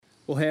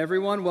Well, hey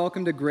everyone,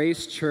 welcome to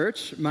Grace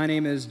Church. My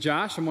name is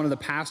Josh. I'm one of the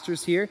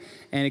pastors here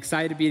and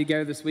excited to be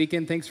together this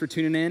weekend. Thanks for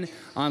tuning in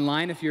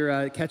online if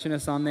you're catching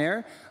us on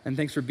there, and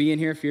thanks for being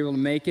here if you're able to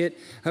make it.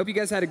 I hope you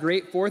guys had a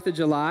great 4th of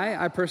July.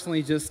 I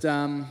personally just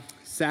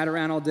sat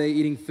around all day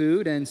eating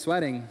food and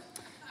sweating.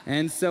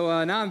 And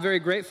so now I'm very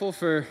grateful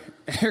for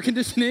air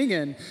conditioning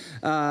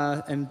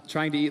and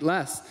trying to eat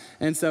less.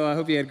 And so I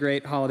hope you had a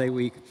great holiday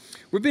week.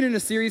 We've been in a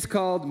series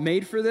called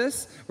Made for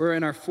This. We're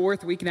in our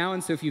 4th week now,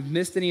 and so if you've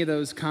missed any of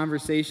those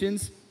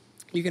conversations,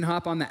 you can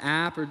hop on the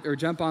app or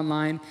jump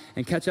online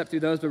and catch up through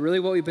those. But really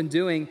what we've been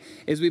doing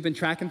is we've been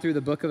tracking through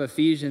the book of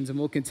Ephesians, and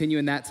we'll continue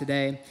in that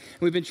today. And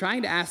we've been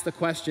trying to ask the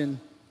question,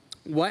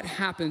 what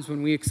happens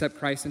when we accept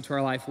Christ into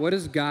our life? What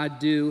does God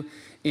do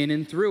in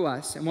and through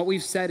us? And what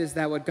we've said is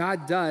that what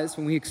God does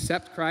when we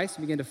accept Christ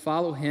and begin to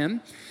follow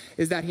him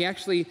is that he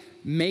actually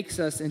makes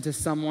us into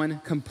someone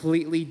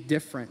completely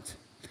different,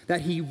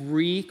 that he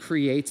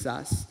recreates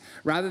us.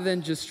 Rather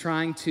than just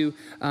trying to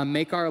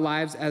make our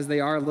lives as they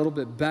are a little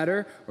bit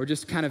better, or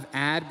just kind of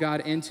add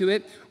God into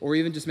it, or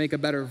even just make a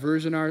better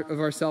version of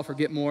ourselves, or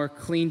get more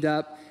cleaned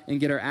up and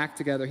get our act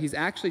together. He's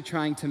actually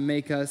trying to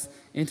make us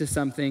into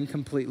something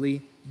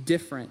completely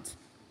different.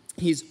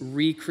 He's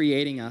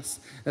recreating us.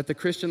 That the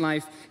Christian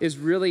life is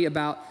really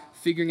about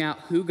figuring out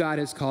who God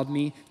has called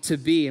me to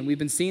be. And we've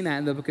been seeing that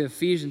in the book of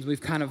Ephesians.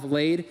 We've kind of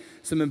laid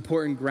some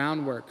important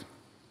groundwork.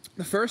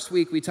 The first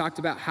week, we talked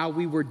about how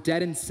we were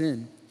dead in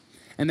sin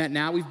and that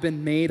now we've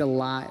been made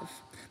alive.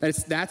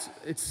 That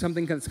it's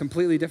something that's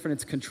completely different.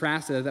 It's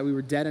contrasted, that we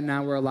were dead and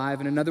now we're alive.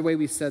 And another way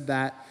we said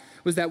that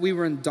was that we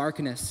were in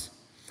darkness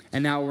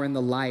and now we're in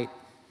the light.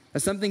 That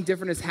something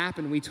different has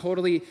happened. We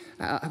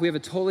have a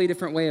totally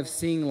different way of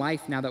seeing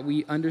life now, that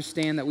we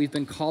understand that we've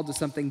been called to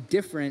something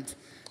different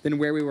than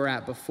where we were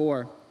at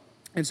before.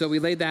 And so we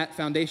laid that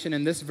foundation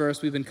in this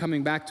verse. We've been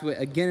coming back to it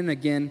again and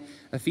again,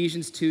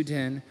 Ephesians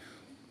 2:10.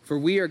 For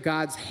we are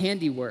God's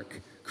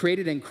handiwork,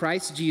 created in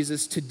Christ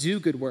Jesus to do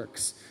good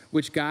works,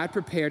 which God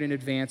prepared in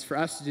advance for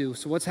us to do.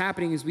 So what's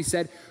happening is we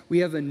said we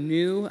have a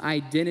new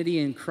identity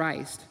in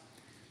Christ,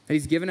 that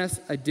he's given us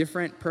a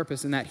different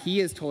purpose, and that he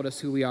has told us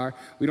who we are.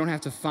 We don't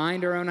have to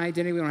find our own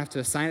identity. We don't have to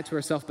assign it to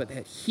ourselves, but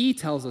that he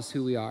tells us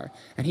who we are,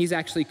 and he's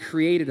actually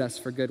created us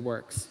for good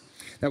works.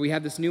 That we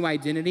have this new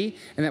identity,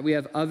 and that we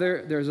have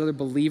there's other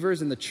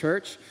believers in the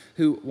church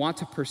who want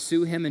to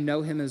pursue him and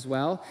know him as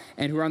well,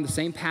 and who are on the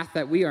same path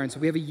that we are. And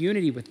so we have a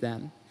unity with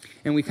them.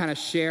 And we kind of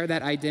share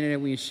that identity,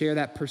 we share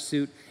that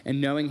pursuit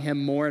and knowing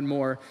him more and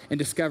more and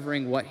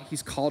discovering what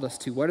he's called us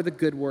to. What are the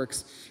good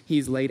works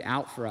he's laid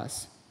out for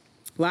us?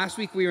 Last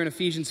week we were in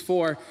Ephesians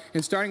 4,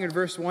 and starting in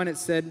verse 1, it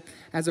said,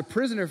 as a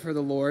prisoner for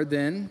the Lord,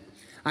 then,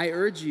 I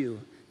urge you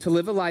to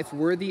live a life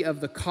worthy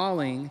of the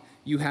calling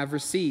you have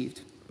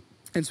received.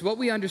 And so what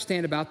we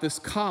understand about this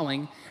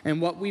calling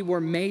and what we were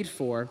made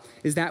for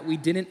is that we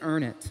didn't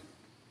earn it.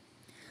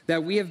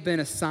 That we have been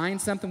assigned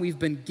something, we've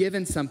been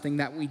given something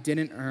that we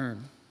didn't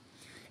earn.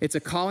 It's a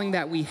calling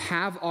that we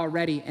have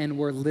already and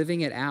we're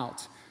living it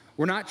out.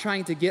 We're not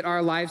trying to get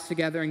our lives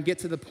together and get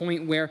to the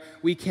point where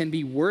we can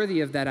be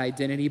worthy of that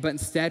identity, but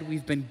instead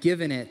we've been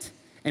given it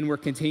and we're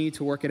continuing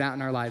to work it out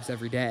in our lives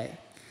every day.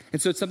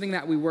 And so it's something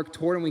that we work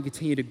toward and we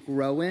continue to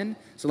grow in.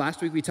 So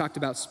last week we talked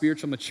about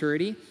spiritual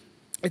maturity.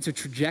 It's a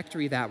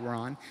trajectory that we're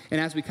on. And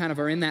as we kind of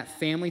are in that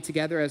family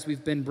together, as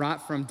we've been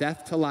brought from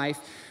death to life,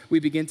 we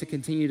begin to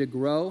continue to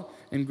grow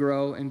and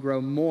grow and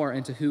grow more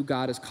into who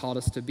God has called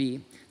us to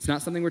be. It's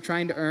not something we're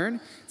trying to earn.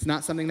 It's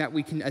not something that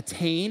we can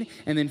attain,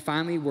 and then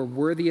finally we're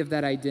worthy of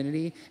that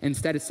identity.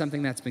 Instead, it's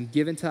something that's been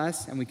given to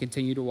us, and we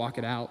continue to walk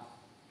it out.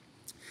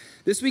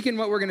 This weekend,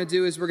 what we're going to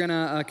do is we're going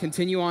to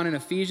continue on in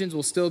Ephesians.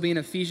 We'll still be in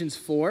Ephesians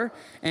 4,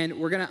 and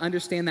we're going to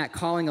understand that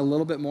calling a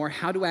little bit more,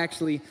 how to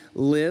actually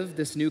live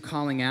this new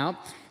calling out.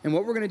 And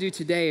what we're going to do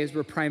today is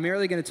we're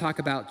primarily going to talk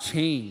about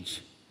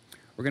change.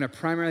 We're going to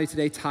primarily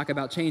today talk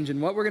about change.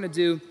 And what we're going to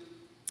do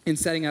in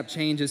setting up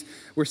change is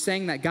we're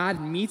saying that God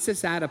meets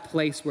us at a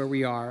place where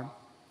we are,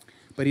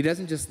 but he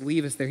doesn't just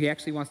leave us there. He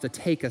actually wants to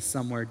take us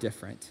somewhere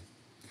different.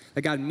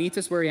 That God meets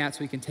us where he's at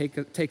so he can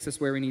takes us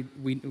where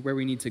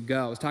we need to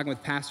go. I was talking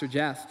with Pastor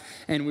Jeff,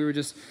 and we were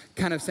just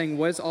kind of saying,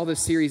 what is all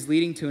this series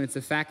leading to? And it's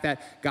the fact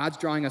that God's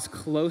drawing us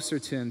closer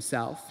to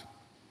himself.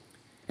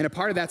 And a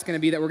part of that's going to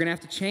be that we're going to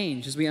have to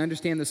change. As we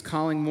understand this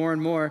calling more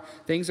and more,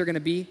 things are going to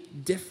be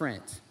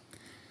different.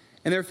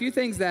 And there are a few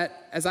things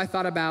that, as I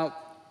thought about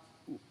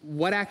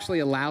what actually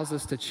allows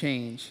us to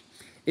change,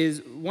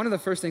 is one of the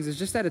first things is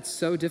just that it's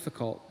so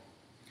difficult.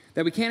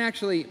 That we can't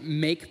actually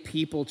make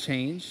people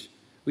change.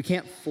 We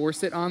can't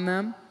force it on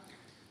them.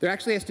 There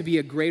actually has to be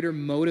a greater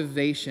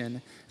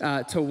motivation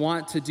to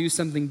want to do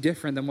something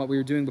different than what we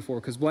were doing before,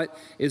 because what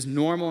is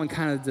normal and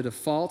kind of the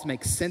default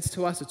makes sense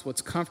to us. It's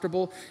what's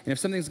comfortable. And if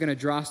something's going to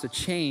draw us to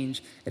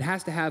change, it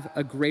has to have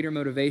a greater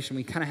motivation.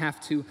 We kind of have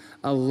to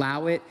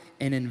allow it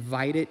and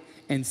invite it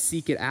and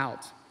seek it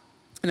out.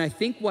 And I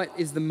think what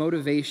is the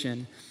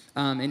motivation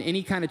in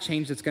any kind of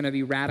change that's going to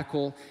be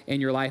radical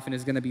in your life and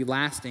is going to be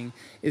lasting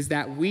is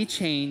that we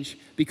change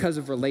because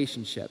of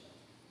relationship.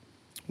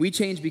 We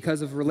change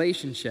because of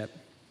relationship.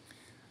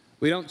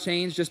 We don't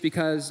change just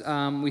because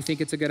we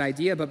think it's a good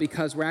idea, but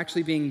because we're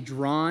actually being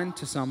drawn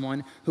to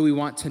someone who we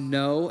want to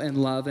know and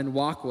love and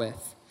walk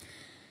with.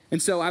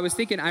 And so I was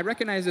thinking, I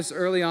recognized this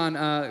early on.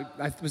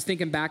 I was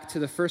thinking back to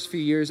the first few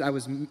years I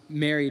was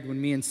married,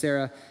 when me and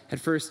Sarah had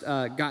first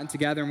gotten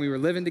together and we were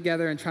living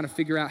together and trying to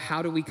figure out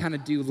how do we kind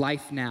of do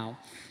life now.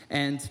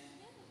 And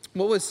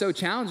what was so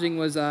challenging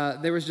was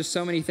there was just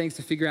so many things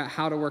to figure out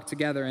how to work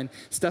together and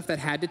stuff that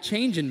had to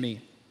change in me.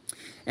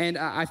 And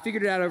I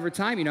figured it out over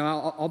time. You know,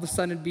 all of a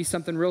sudden it'd be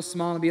something real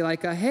small and be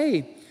like,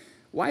 hey,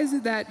 why is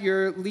it that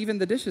you're leaving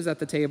the dishes at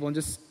the table and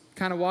just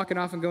kind of walking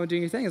off and going and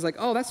doing your thing? It's like,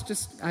 oh, that's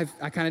just, I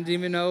kind of didn't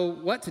even know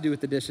what to do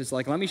with the dishes.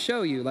 Like, let me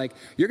show you. Like,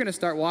 you're going to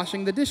start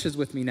washing the dishes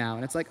with me now.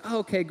 And it's like, oh,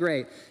 okay,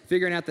 great.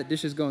 Figuring out that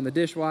dishes go in the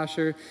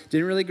dishwasher.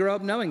 Didn't really grow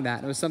up knowing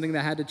that. It was something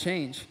that had to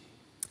change.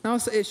 And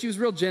also, she was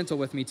real gentle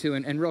with me, too,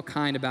 and real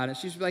kind about it.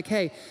 She was like,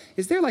 hey,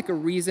 is there like a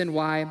reason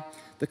why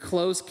the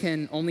clothes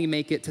can only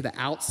make it to the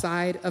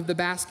outside of the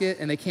basket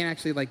and they can't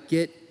actually like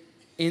get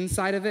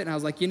inside of it? And I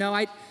was like, you know,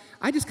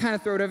 I just kind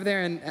of throw it over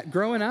there, and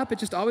growing up, it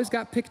just always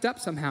got picked up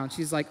somehow. And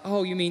she's like,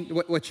 oh, you mean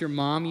what your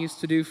mom used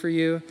to do for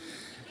you?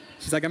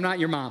 She's like, I'm not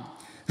your mom.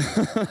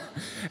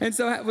 And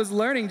so I was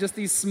learning just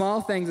these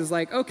small things. It's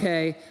like,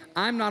 okay,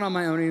 I'm not on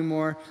my own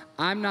anymore.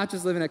 I'm not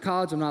just living at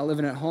college. I'm not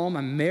living at home.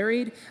 I'm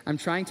married. I'm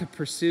trying to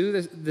pursue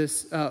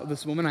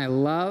this woman I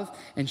love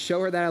and show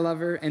her that I love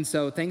her. And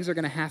so things are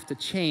going to have to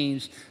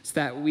change so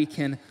that we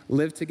can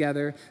live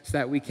together, so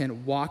that we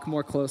can walk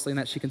more closely, and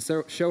that she can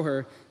show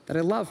her that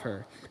I love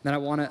her, that I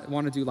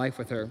want to do life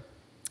with her.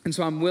 And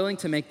so I'm willing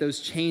to make those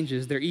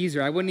changes. They're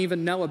easier. I wouldn't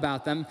even know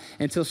about them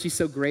until she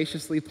so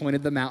graciously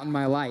pointed them out in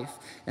my life.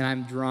 And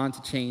I'm drawn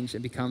to change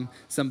and become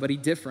somebody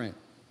different.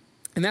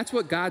 And that's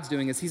what God's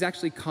doing, is he's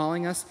actually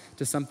calling us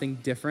to something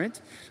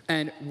different.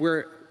 And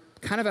we're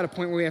kind of at a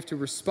point where we have to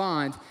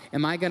respond.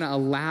 Am I going to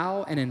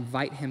allow and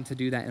invite him to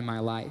do that in my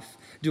life?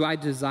 Do I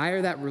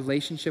desire that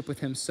relationship with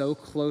him so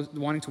close,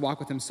 wanting to walk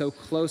with him so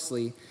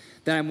closely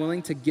that I'm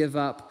willing to give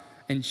up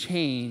and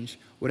change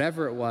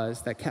whatever it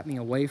was that kept me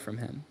away from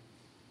him?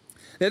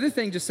 The other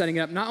thing, just setting it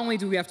up, not only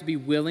do we have to be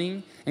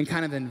willing and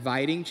kind of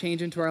inviting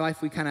change into our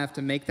life, we kind of have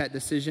to make that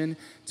decision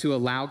to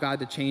allow God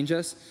to change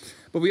us,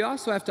 but we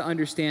also have to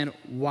understand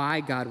why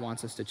God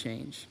wants us to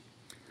change.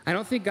 I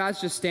don't think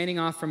God's just standing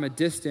off from a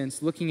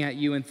distance looking at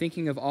you and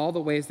thinking of all the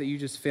ways that you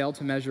just failed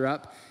to measure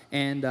up,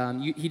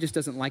 and he just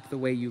doesn't like the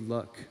way you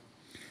look.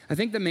 I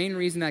think the main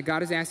reason that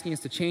God is asking us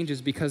to change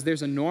is because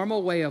there's a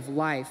normal way of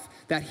life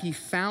that he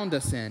found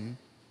us in,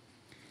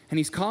 and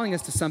he's calling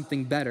us to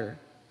something better.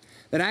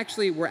 That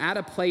actually we're at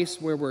a place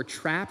where we're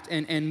trapped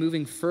and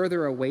moving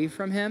further away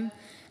from him,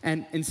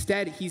 and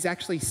instead he's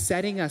actually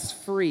setting us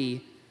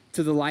free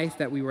to the life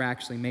that we were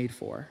actually made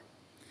for.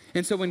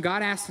 And so when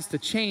God asks us to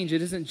change,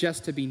 it isn't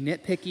just to be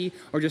nitpicky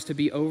or just to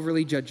be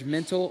overly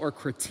judgmental or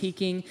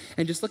critiquing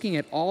and just looking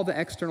at all the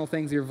external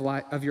things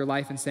of your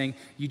life and saying,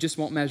 you just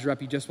won't measure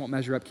up, you just won't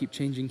measure up, keep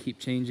changing, keep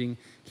changing,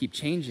 keep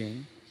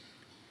changing.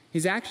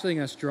 He's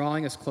actually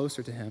drawing us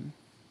closer to him.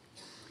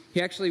 He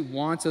actually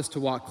wants us to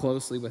walk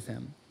closely with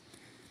him.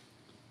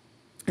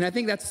 And I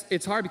think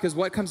it's hard because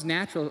what comes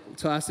natural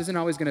to us isn't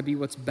always going to be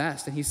what's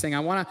best. And he's saying,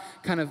 I want to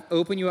kind of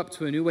open you up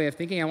to a new way of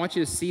thinking. I want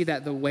you to see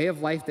that the way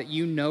of life that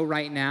you know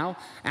right now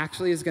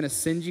actually is going to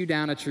send you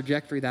down a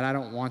trajectory that I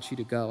don't want you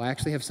to go. I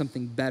actually have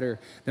something better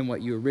than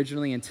what you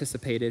originally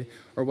anticipated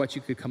or what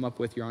you could come up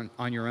with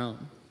on your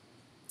own.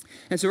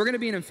 And so we're going to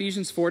be in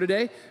Ephesians 4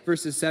 today,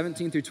 verses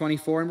 17 through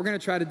 24, and we're going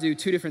to try to do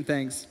two different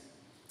things.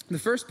 The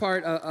first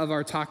part of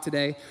our talk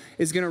today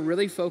is going to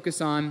really focus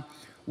on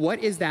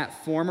what is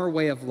that former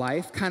way of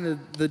life, kind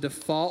of the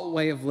default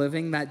way of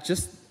living that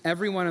just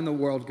everyone in the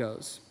world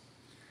goes.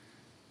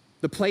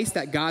 The place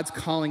that God's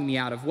calling me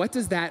out of. What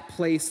does that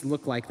place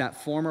look like,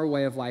 that former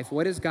way of life?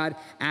 What is God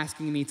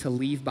asking me to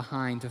leave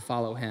behind to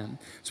follow him?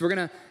 So we're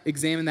going to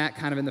examine that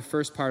kind of in the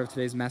first part of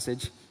today's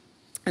message.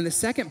 And the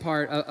second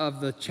part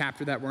of the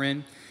chapter that we're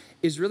in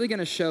is really going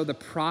to show the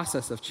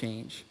process of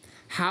change.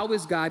 How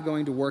is God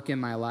going to work in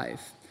my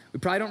life? We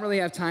probably don't really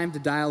have time to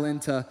dial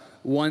into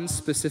one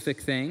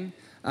specific thing,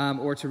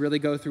 or to really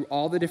go through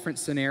all the different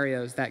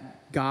scenarios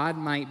that God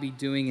might be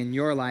doing in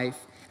your life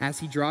as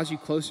he draws you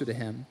closer to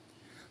him.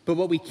 But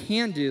what we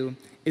can do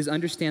is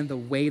understand the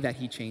way that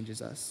he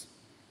changes us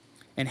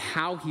and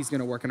how he's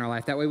going to work in our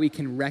life. That way we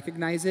can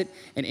recognize it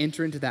and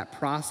enter into that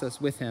process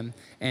with him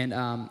and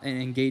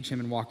engage him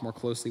and walk more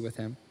closely with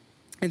him.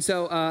 And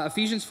so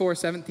Ephesians 4,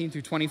 17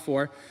 through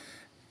 24,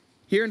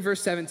 here in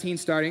verse 17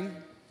 starting,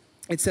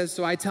 it says,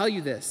 "So I tell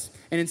you this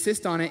and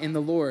insist on it in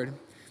the Lord,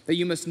 that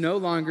you must no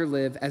longer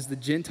live as the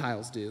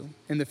Gentiles do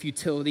in the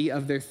futility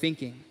of their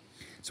thinking."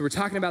 So we're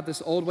talking about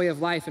this old way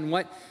of life, and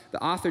what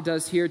the author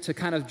does here to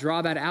kind of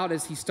draw that out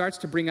is he starts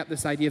to bring up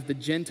this idea of the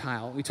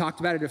Gentile. We talked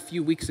about it a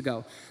few weeks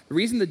ago. The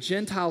reason the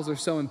Gentiles are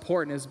so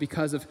important is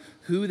because of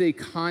who they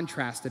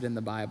contrasted in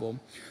the Bible.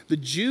 The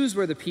Jews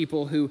were the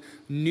people who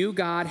knew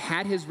God,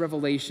 had his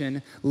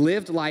revelation,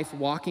 lived life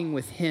walking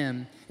with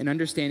him and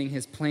understanding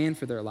his plan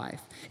for their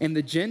life. And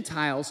the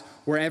Gentiles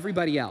were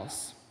everybody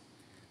else.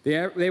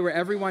 They were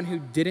everyone who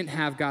didn't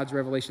have God's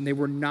revelation. They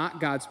were not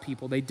God's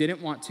people. They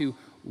didn't want to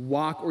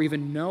walk or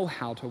even know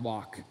how to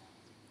walk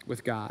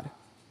with God.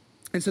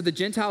 And so the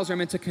Gentiles are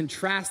meant to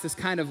contrast this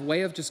kind of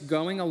way of just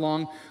going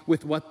along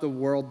with what the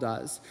world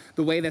does,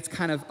 the way that's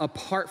kind of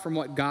apart from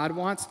what God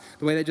wants,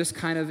 the way that just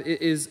kind of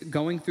is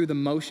going through the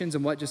motions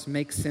and what just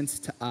makes sense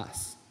to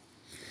us.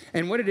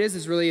 And what it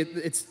is really,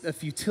 it's the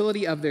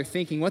futility of their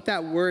thinking. What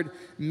that word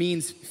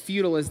means,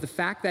 futile, is the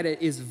fact that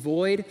it is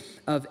void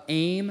of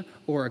aim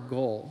or a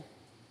goal.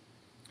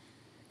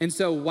 And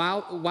so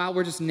while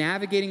we're just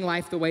navigating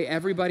life the way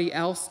everybody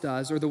else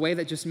does, or the way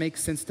that just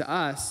makes sense to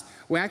us,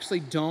 we actually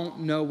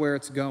don't know where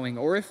it's going.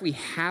 Or if we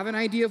have an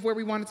idea of where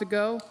we want it to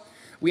go,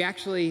 we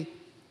actually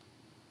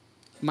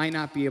might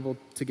not be able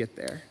to get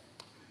there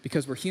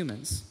because we're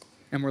humans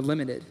and we're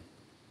limited.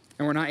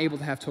 And we're not able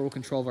to have total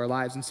control of our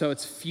lives. And so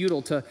it's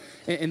futile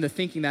in the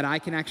thinking that I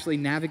can actually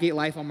navigate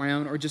life on my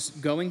own, or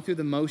just going through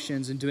the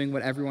motions and doing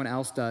what everyone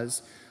else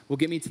does will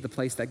get me to the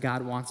place that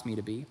God wants me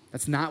to be.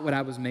 That's not what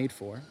I was made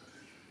for.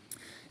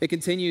 It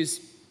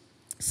continues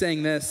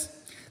saying this: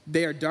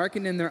 they are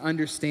darkened in their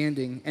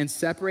understanding and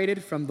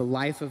separated from the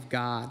life of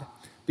God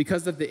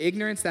because of the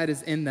ignorance that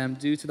is in them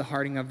due to the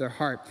hardening of their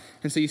heart.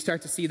 And so you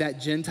start to see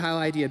that Gentile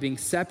idea being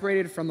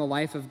separated from the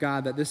life of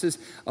God, that this is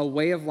a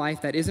way of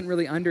life that isn't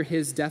really under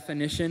his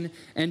definition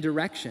and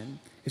direction.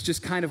 It's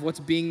just kind of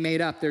what's being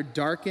made up. They're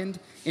darkened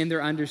in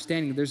their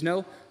understanding. There's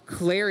no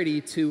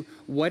clarity to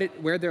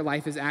where their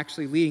life is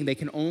actually leading. They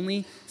can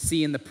only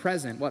see in the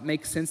present what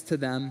makes sense to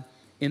them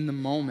in the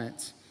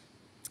moment.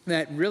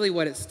 That really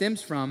what it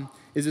stems from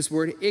is this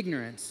word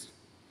ignorance.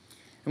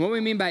 And what we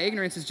mean by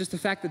ignorance is just the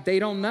fact that they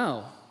don't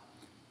know.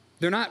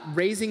 They're not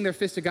raising their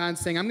fist to God and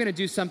saying, I'm going to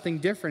do something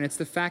different. It's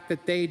the fact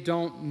that they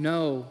don't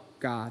know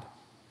God.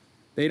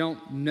 They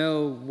don't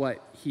know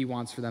what he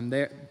wants for them.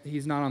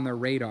 He's not on their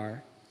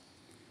radar.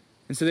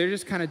 And so they're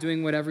just kind of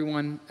doing what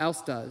everyone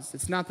else does.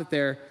 It's not that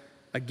they're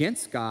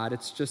against God.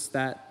 It's just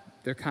that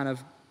they're kind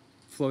of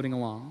floating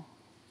along.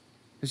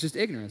 It's just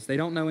ignorance. They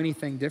don't know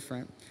anything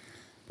different.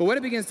 But what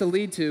it begins to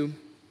lead to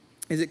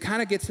is it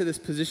kind of gets to this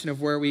position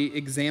of where we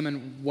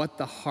examine what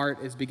the heart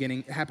is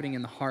happening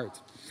in the heart.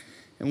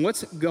 And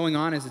what's going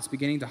on is it's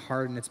beginning to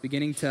harden. It's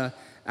beginning to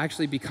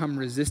actually become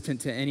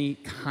resistant to any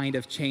kind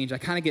of change. I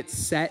kind of get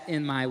set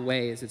in my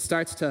ways. I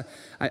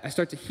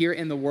start to hear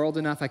in the world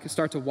enough. I can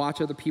start to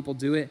watch other people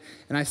do it.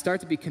 And I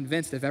start to be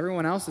convinced if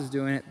everyone else is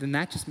doing it, then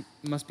that just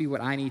must be what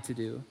I need to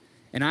do.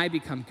 And I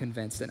become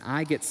convinced, and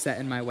I get set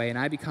in my way, and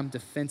I become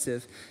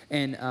defensive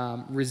and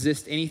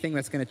resist anything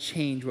that's going to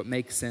change what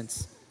makes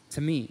sense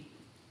to me.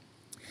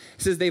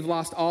 It says they've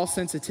lost all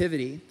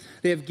sensitivity.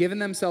 They have given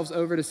themselves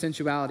over to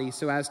sensuality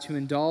so as to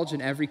indulge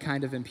in every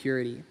kind of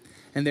impurity,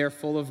 and they're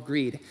full of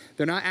greed.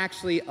 They're not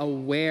actually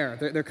aware.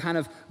 They're kind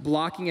of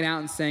blocking it out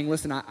and saying,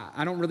 listen,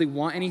 I don't really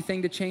want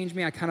anything to change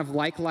me. I kind of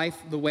like life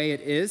the way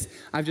it is.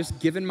 I've just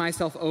given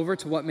myself over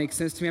to what makes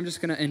sense to me. I'm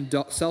just going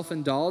to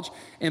self-indulge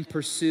and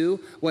pursue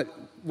what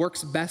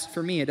works best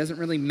for me. It doesn't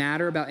really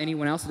matter about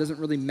anyone else. It doesn't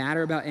really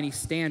matter about any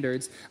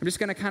standards. I'm just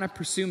going to kind of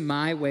pursue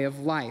my way of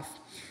life.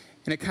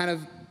 And it kind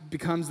of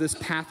becomes this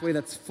pathway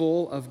that's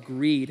full of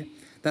greed,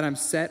 that I'm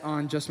set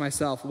on just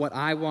myself, what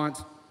I want,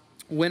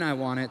 when I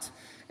want it,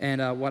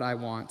 and what I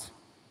want.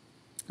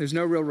 There's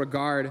no real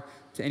regard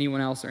to anyone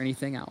else or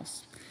anything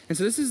else. And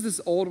so this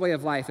old way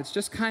of life. It's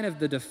just kind of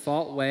the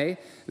default way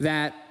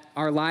that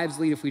our lives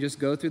lead if we just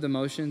go through the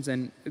motions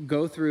and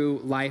go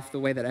through life the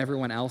way that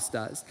everyone else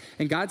does.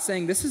 And God's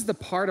saying, this is the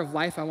part of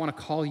life I want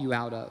to call you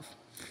out of.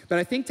 But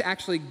I think to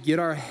actually get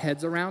our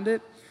heads around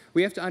it,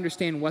 we have to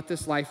understand what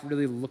this life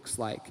really looks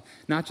like.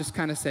 Not just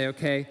kind of say,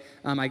 okay,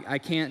 I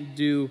can't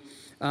do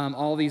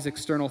all these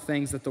external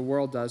things that the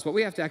world does. What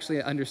we have to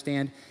actually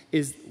understand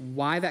is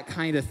why that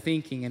kind of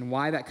thinking and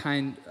why that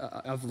kind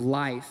of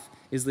life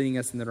is leading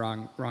us in the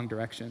wrong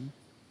direction.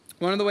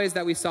 One of the ways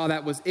that we saw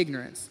that was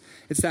ignorance.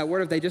 It's that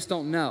word of they just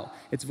don't know.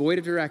 It's void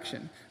of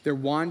direction. They're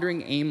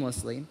wandering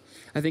aimlessly.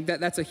 I think that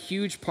that's a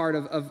huge part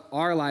of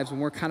our lives when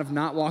we're kind of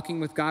not walking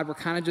with God. We're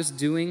kind of just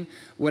doing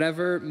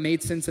whatever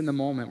made sense in the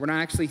moment. We're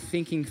not actually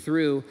thinking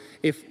through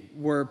if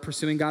we're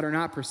pursuing God or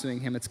not pursuing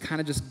him. It's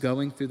kind of just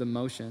going through the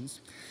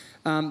motions.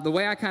 The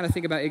way I kind of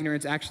think about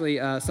ignorance, actually,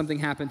 something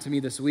happened to me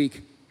this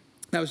week.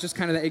 That was just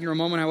kind of that ignorant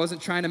moment. I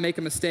wasn't trying to make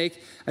a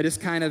mistake. I just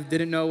kind of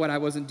didn't know what I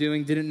wasn't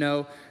doing, didn't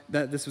know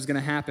that this was going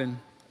to happen.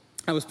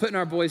 I was putting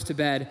our boys to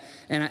bed,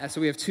 and so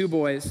we have two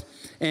boys,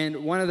 and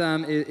one of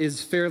them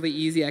is fairly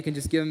easy. I can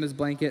just give him his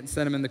blanket and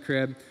set him in the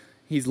crib.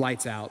 He's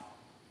lights out.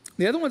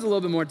 The other one's a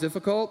little bit more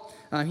difficult.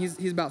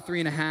 He's about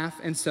 3.5,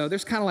 and so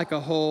there's kind of like a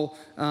whole,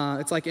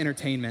 it's like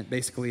entertainment,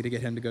 basically, to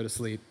get him to go to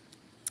sleep.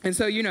 And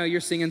so,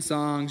 you're singing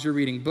songs, you're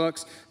reading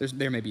books,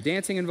 there may be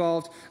dancing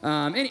involved,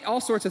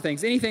 all sorts of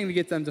things, anything to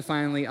get them to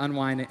finally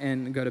unwind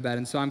and go to bed.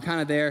 And so I'm kind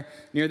of there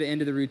near the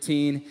end of the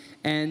routine,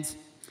 and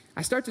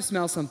I start to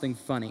smell something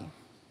funny.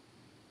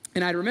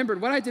 And I remembered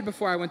what I did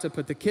before I went to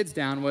put the kids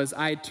down was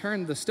I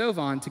turned the stove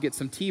on to get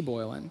some tea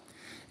boiling.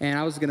 and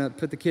I was going to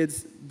put the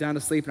kids down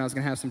to sleep, and I was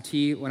going to have some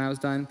tea when I was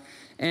done.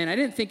 And I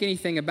didn't think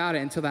anything about it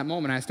until that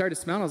moment. I started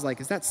to smell, and I was like,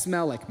 is that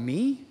smell like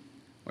me?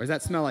 Or does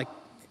that smell like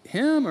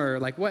him? Or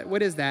like,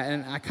 what is that?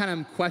 And I kind of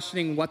am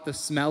questioning what the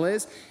smell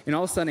is, and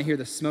all of a sudden I hear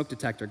the smoke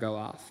detector go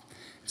off.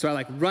 So I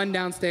like run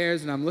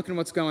downstairs, and I'm looking at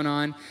what's going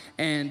on,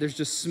 and there's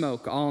just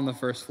smoke all on the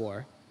first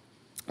floor.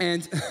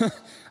 And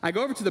I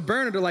go over to the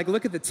burner to like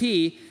look at the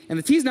tea, and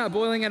the tea's not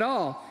boiling at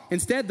all.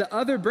 Instead, the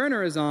other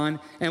burner is on,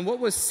 and what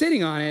was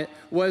sitting on it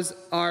was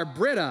our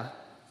Brita,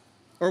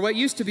 or what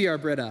used to be our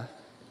Brita.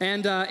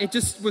 And it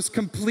just was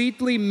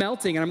completely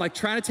melting. And I'm like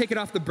trying to take it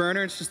off the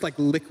burner. It's just like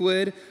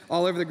liquid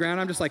all over the ground.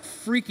 I'm just like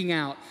freaking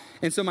out.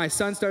 And so my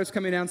son starts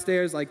coming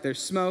downstairs, like there's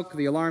smoke,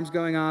 the alarm's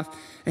going off.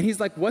 And he's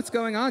like, what's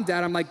going on,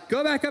 Dad? I'm like,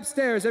 go back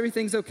upstairs.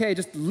 Everything's okay.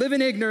 Just live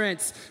in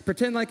ignorance.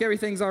 Pretend like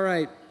everything's all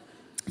right.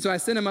 So I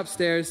send him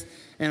upstairs,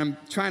 and I'm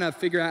trying to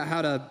figure out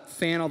how to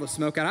fan all the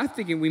smoke out. I'm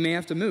thinking we may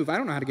have to move. I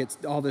don't know how to get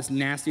all this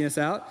nastiness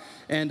out.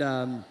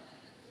 And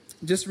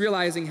just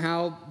realizing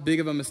how big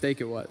of a mistake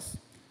it was.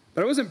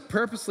 But I wasn't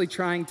purposely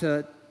trying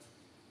to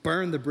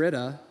burn the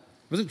Brita.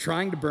 I wasn't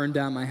trying to burn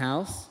down my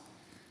house.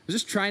 I was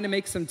just trying to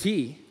make some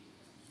tea.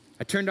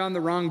 I turned on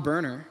the wrong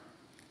burner.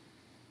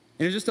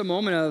 And it was just a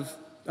moment of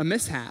a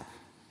mishap.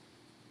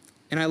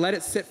 And I let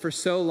it sit for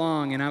so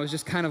long, and I was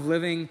just kind of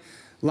living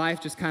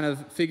life, just kind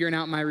of figuring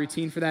out my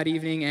routine for that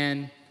evening,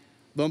 and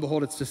lo and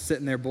behold, it's just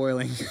sitting there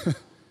boiling.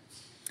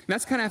 And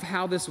that's kind of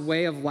how this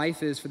way of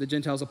life is for the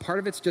Gentiles. A part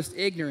of it's just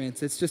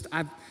ignorance. It's just,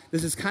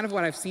 this is kind of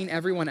what I've seen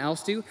everyone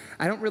else do.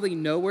 I don't really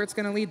know where it's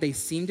going to lead. They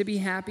seem to be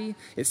happy.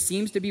 It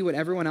seems to be what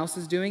everyone else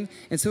is doing.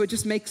 And so it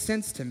just makes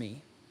sense to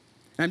me.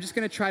 And I'm just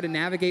going to try to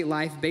navigate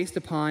life based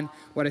upon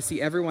what I see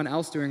everyone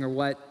else doing or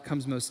what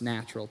comes most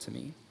natural to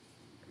me.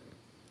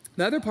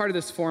 The other part of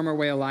this form or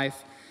way of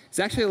life is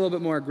actually a little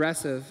bit more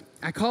aggressive.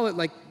 I call it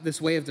like this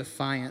way of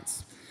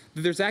defiance.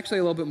 There's actually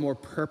a little bit more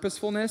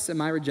purposefulness in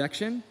my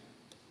rejection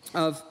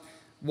of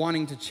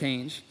wanting to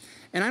change.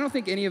 And I don't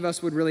think any of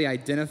us would really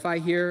identify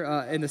here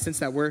in the sense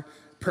that we're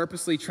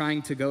purposely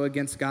trying to go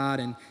against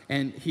God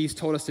and he's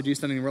told us to do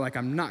something and we're like,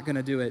 I'm not going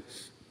to do it.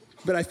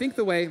 But I think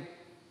the way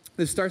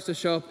this starts to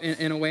show up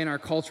in a way in our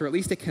culture, at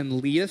least it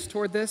can lead us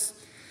toward this,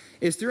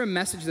 is through a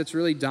message that's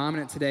really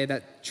dominant today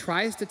that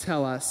tries to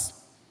tell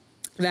us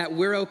that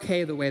we're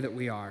okay the way that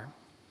we are.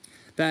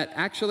 That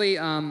actually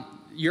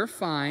you're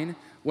fine.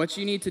 What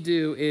you need to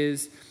do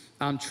is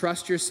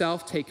trust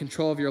yourself, take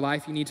control of your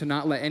life. You need to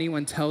not let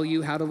anyone tell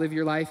you how to live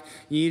your life.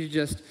 You need to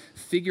just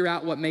figure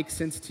out what makes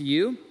sense to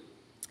you.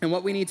 And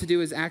what we need to do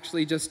is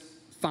actually just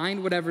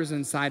find whatever's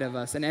inside of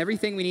us. And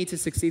everything we need to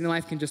succeed in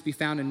life can just be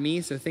found in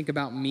me. So think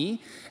about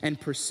me and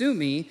pursue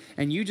me,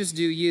 and you just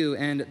do you.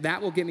 And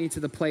that will get me to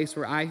the place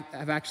where I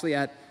have actually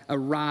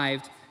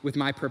arrived with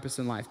my purpose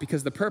in life,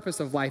 because the purpose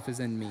of life is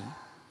in me.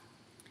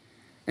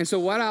 And so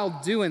what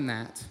I'll do in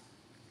that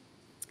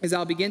is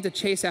I'll begin to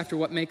chase after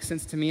what makes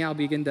sense to me. I'll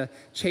begin to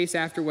chase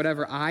after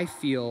whatever I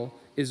feel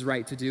is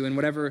right to do and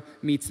whatever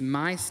meets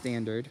my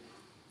standard.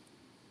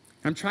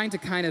 I'm trying to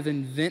kind of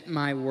invent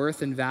my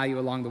worth and value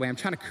along the way. I'm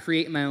trying to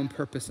create my own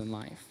purpose in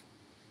life.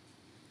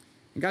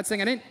 And God's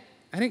saying,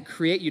 I didn't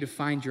create you to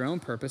find your own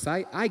purpose.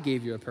 I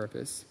gave you a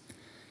purpose.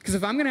 Because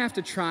if I'm going to have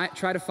to try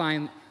to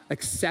find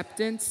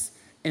acceptance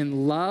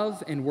and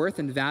love and worth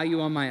and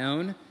value on my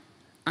own,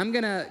 I'm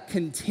going to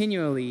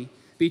continually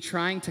be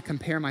trying to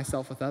compare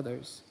myself with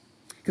others.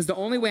 Because the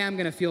only way I'm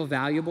going to feel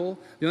valuable,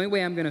 the only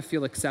way I'm going to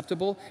feel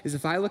acceptable is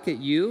if I look at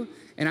you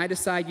and I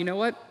decide, you know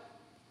what?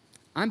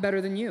 I'm better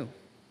than you.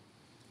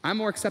 I'm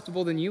more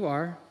acceptable than you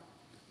are.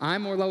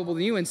 I'm more lovable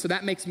than you. And so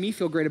that makes me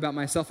feel great about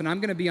myself. And I'm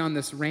going to be on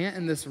this rant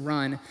and this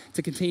run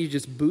to continue to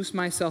just boost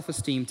my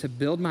self-esteem, to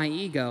build my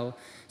ego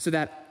so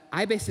that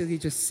I basically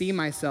just see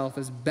myself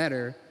as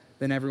better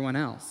than everyone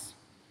else.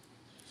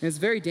 And it's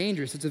very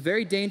dangerous. It's a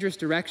very dangerous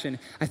direction.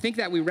 I think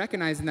that we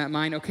recognize in that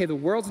mind, okay, the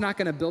world's not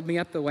going to build me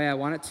up the way I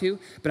want it to,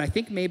 but I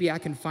think maybe I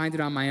can find it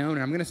on my own,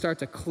 and I'm going to start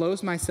to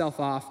close myself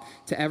off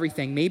to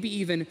everything, maybe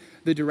even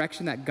the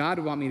direction that God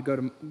would want me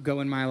to go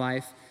in my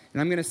life.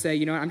 And I'm going to say,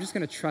 you know what, I'm just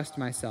going to trust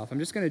myself. I'm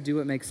just going to do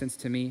what makes sense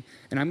to me,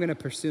 and I'm going to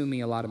pursue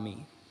me, a lot of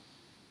me.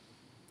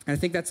 And I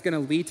think that's going to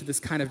lead to this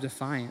kind of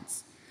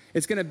defiance.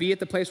 It's going to be at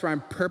the place where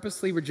I'm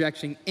purposely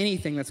rejecting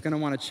anything that's going to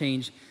want to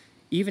change,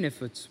 even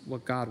if it's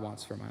what God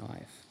wants for my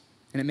life.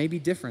 And it may be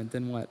different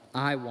than what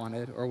I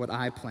wanted or what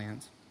I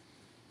planned.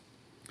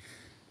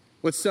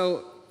 What's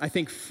so, I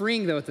think,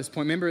 freeing, though, at this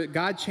point, remember,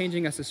 God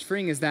changing us is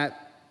freeing, is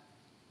that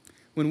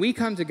when we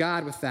come to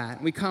God with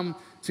that, we come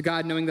to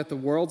God knowing that the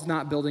world's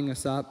not building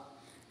us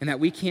up and that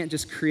we can't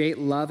just create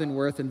love and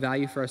worth and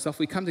value for ourselves.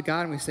 We come to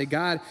God and we say,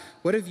 God,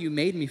 what have you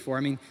made me for?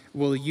 I mean,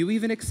 will you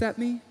even accept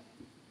me? And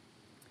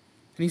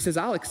he says,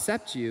 I'll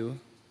accept you,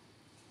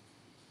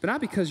 but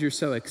not because you're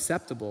so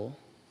acceptable.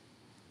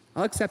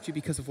 I'll accept you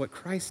because of what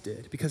Christ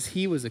did, because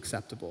he was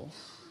acceptable.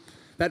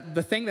 That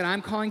the thing that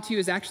I'm calling to you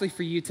is actually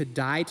for you to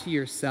die to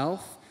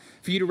yourself,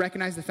 for you to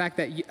recognize the fact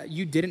that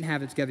you didn't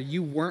have it together,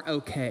 you weren't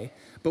okay.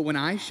 But when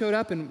I showed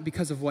up and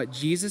because of what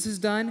Jesus has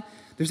done,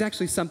 there's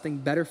actually something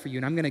better for you,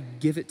 and I'm going to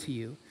give it to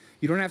you.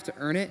 You don't have to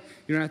earn it.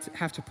 You don't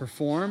have to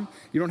perform.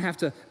 You don't have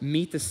to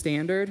meet the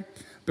standard.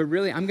 But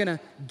really, I'm going to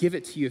give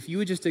it to you. If you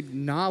would just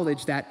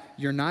acknowledge that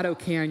you're not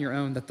okay on your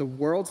own, that the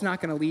world's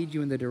not going to lead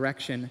you in the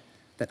direction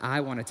that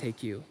I want to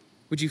take you.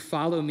 Would you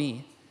follow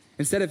me?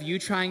 Instead of you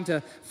trying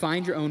to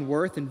find your own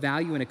worth and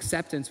value and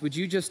acceptance, would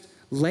you just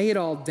lay it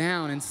all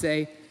down and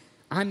say,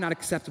 I'm not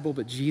acceptable,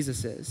 but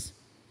Jesus is.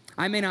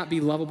 I may not be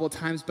lovable at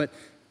times, but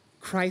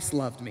Christ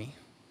loved me.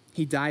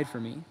 He died for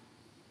me.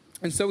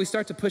 And so we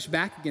start to push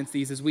back against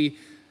these as we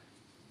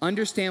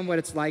understand what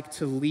it's like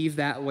to leave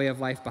that way of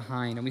life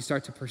behind, and we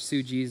start to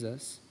pursue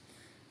Jesus.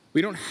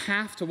 We don't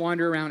have to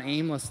wander around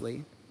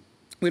aimlessly.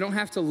 We don't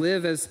have to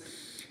live as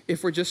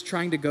if we're just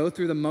trying to go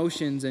through the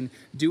motions and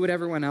do what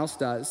everyone else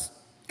does.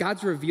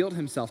 God's revealed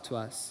himself to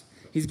us.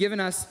 He's given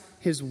us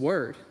his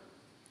word.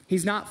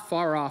 He's not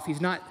far off.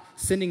 He's not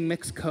sending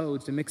mixed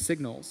codes and mixed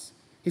signals.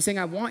 He's saying,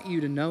 I want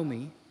you to know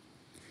me.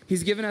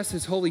 He's given us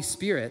his Holy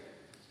Spirit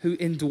who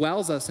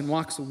indwells us and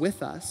walks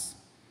with us.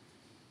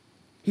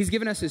 He's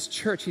given us his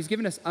church. He's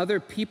given us other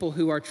people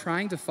who are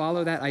trying to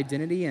follow that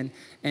identity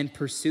and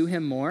pursue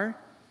him more,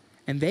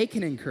 and they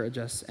can encourage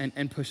us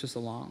and push us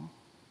along.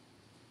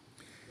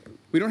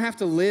 We don't have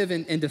to live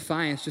in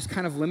defiance, just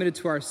kind of limited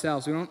to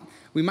ourselves.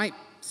 We might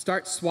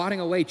start swatting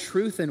away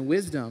truth and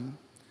wisdom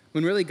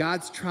when really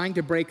God's trying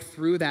to break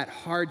through that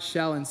hard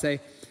shell and say,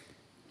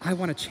 I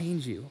want to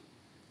change you.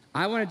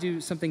 I want to do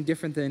something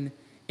different than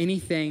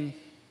anything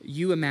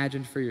you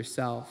imagined for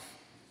yourself.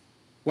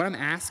 What I'm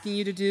asking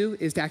you to do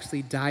is to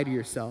actually die to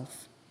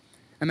yourself.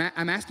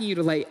 I'm asking you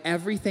to lay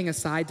everything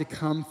aside to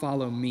come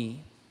follow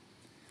me.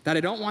 That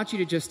I don't want you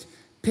to just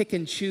pick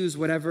and choose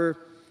whatever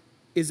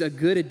is a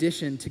good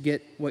addition to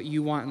get what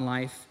you want in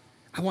life.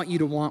 I want you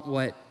to want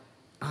what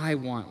I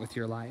want with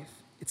your life.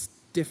 It's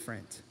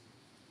different.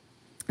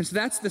 And so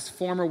that's this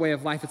former way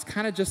of life. It's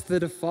kind of just the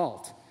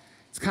default.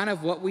 It's kind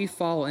of what we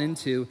fall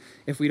into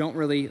if we don't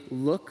really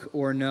look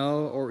or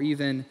know or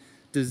even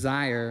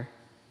desire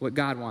what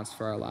God wants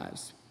for our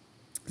lives.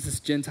 It's this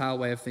Gentile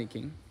way of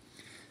thinking.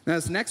 Now,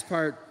 this next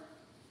part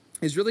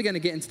is really going to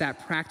get into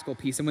that practical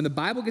piece. And when the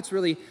Bible gets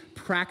really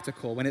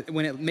practical, when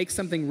it makes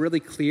something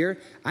really clear,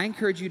 I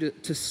encourage you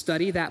to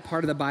study that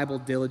part of the Bible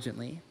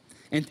diligently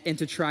and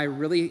to try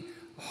really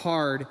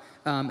hard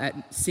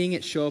at seeing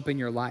it show up in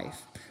your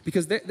life.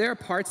 Because there are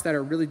parts that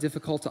are really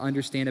difficult to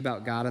understand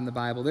about God in the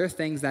Bible. There are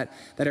things that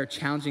are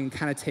challenging and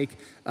kind of take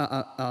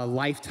a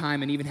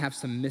lifetime and even have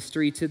some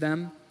mystery to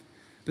them.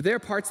 But there are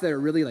parts that are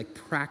really like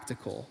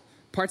practical,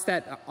 parts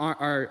that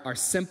are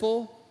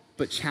simple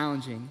but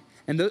challenging.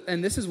 And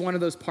this is one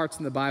of those parts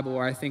in the Bible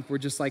where I think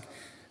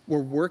we're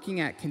working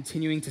at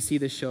continuing to see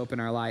this show up in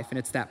our life, and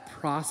it's that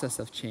process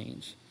of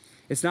change.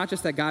 It's not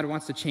just that God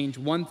wants to change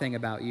one thing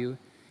about you,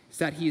 it's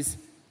that he's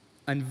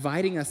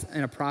inviting us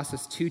in a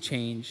process to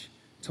change,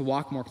 to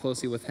walk more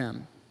closely with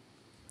him.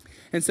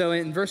 And so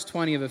in verse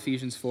 20 of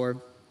Ephesians 4,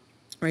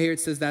 right here it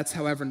says, that's,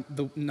 however,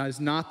 is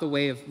not the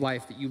way of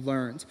life that you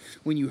learned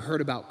when you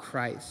heard about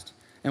Christ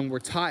and were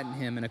taught in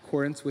him in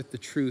accordance with the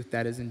truth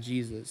that is in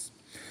Jesus.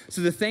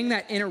 So the thing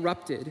that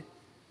interrupted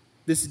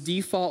this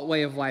default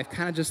way of life,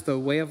 kind of just the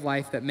way of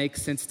life that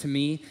makes sense to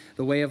me,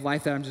 the way of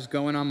life that I'm just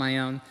going on my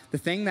own, the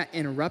thing that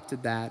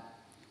interrupted that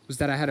was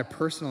that I had a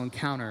personal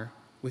encounter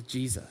with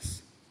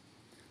Jesus.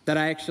 That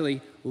I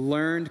actually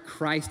learned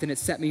Christ, and it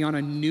set me on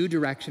a new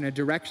direction, a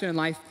direction in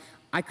life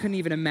I couldn't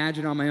even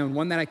imagine on my own,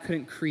 one that I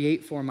couldn't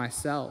create for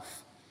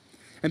myself.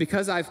 And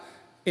because I've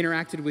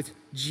interacted with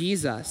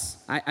Jesus,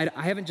 I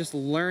haven't just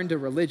learned a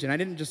religion. I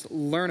didn't just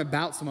learn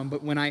about someone,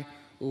 but when I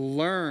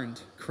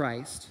learned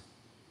Christ,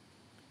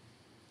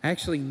 I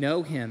actually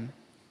know him,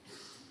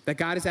 that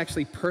God is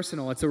actually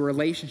personal. It's a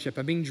relationship.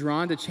 I'm being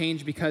drawn to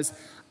change because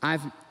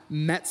I've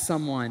met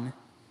someone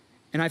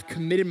and I've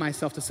committed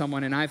myself to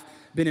someone and I've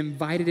been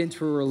invited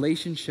into a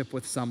relationship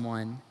with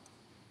someone,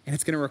 and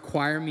it's going to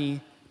require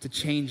me to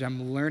change.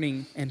 I'm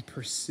learning and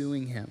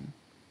pursuing him.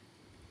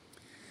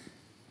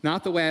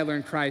 Not the way I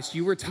learned Christ.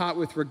 You were taught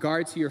with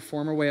regard to your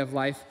former way of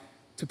life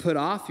to put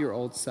off your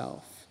old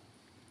self,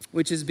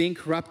 which is being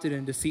corrupted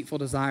in deceitful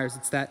desires.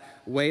 It's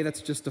that way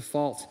that's just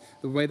default,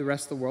 the way the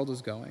rest of the world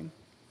is going.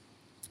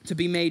 To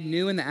be made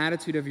new in the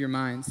attitude of your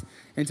minds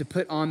and to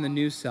put on the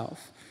new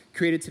self,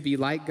 created to be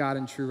like God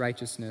in true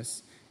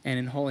righteousness and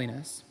in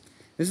holiness.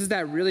 This is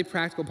that really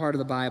practical part of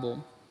the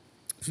Bible.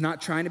 It's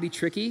not trying to be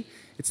tricky.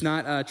 It's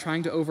not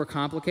trying to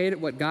overcomplicate it.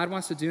 What God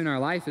wants to do in our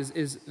life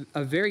is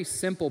a very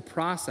simple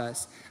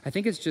process. I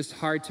think it's just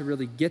hard to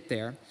really get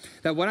there.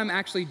 That what I'm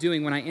actually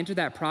doing when I enter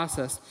that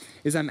process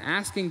is I'm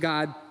asking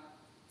God,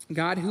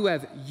 who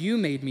have you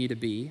made me to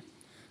be?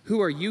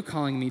 Who are you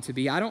calling me to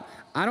be? I don't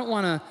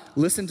want to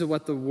listen to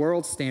what the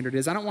world standard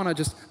is. I don't want to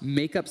just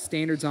make up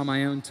standards on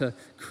my own to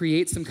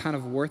create some kind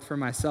of worth for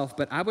myself,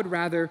 but I would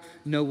rather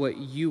know what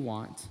you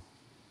want.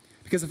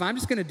 Because if I'm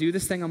just going to do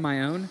this thing on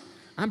my own,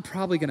 I'm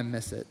probably going to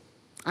miss it.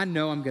 I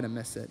know I'm going to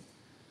miss it.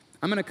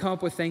 I'm going to come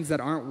up with things that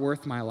aren't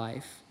worth my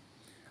life.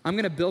 I'm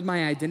going to build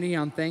my identity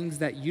on things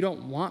that you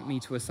don't want me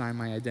to assign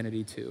my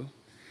identity to.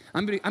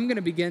 I'm going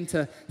to begin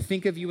to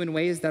think of you in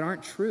ways that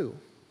aren't true.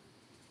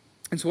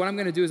 And so what I'm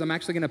going to do is I'm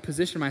actually going to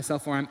position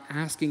myself where I'm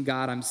asking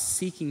God, I'm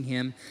seeking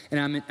him,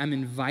 and I'm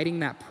inviting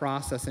that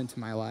process into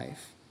my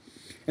life.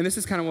 And this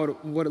is kind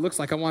of what it looks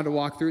like. I wanted to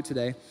walk through it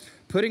today.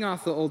 Putting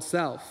off the old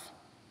self.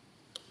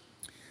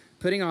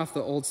 Putting off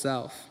the old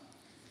self.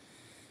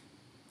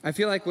 I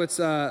feel like what's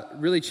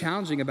really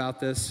challenging about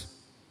this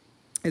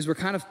is we're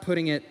kind of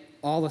putting it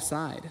all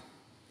aside.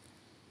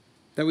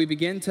 That we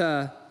begin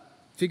to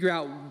figure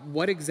out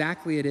what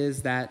exactly it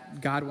is that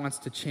God wants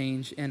to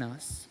change in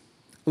us.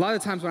 A lot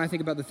of times when I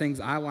think about the things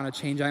I want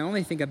to change, I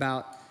only think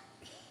about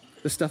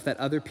the stuff that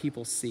other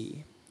people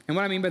see. And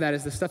what I mean by that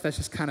is the stuff that's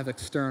just kind of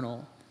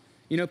external.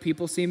 You know,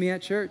 people see me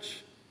at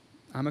church.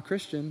 I'm a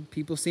Christian.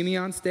 People see me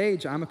on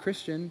stage. I'm a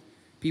Christian.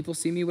 People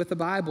see me with the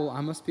Bible.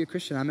 I must be a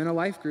Christian. I'm in a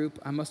life group.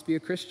 I must be a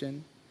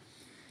Christian.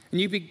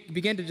 And you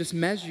begin to just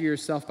measure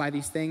yourself by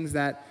these things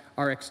that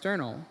are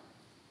external.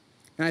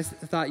 And I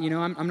thought, you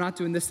know, I'm not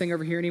doing this thing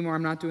over here anymore.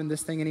 I'm not doing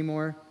this thing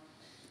anymore.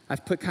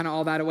 I've put kind of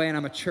all that away, and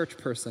I'm a church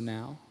person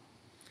now.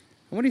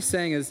 And what he's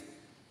saying is,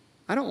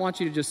 I don't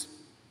want you to just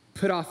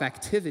put off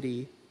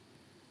activity.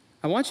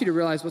 I want you to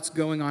realize what's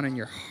going on in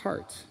your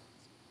heart.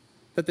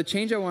 That the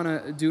change I want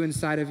to do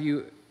inside of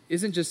you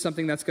isn't just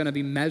something that's going to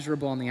be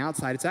measurable on the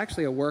outside. It's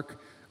actually a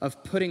work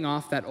of putting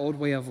off that old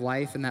way of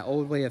life and that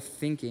old way of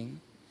thinking.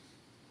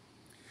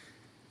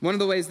 One of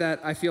the ways that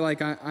I feel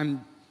like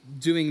I'm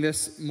doing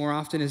this more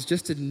often is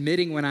just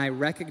admitting when I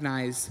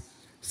recognize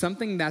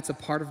something that's a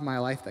part of my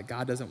life that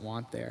God doesn't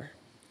want there.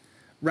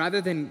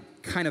 Rather than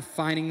kind of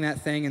finding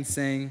that thing and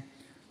saying,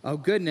 oh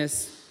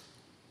goodness,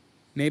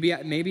 maybe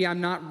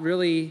I'm not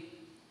really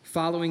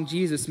following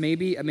Jesus.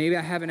 Maybe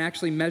I haven't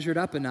actually measured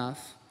up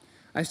enough.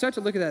 I start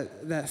to look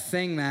at that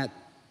thing that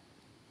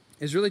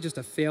is really just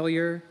a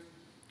failure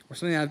or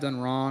something that I've done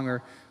wrong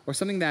or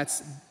something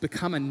that's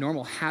become a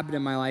normal habit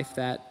in my life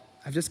that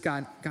I've just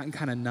gotten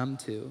kind of numb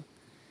to.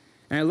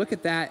 And I look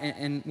at that,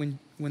 and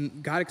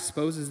when God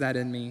exposes that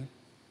in me,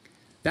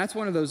 that's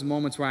one of those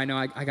moments where I know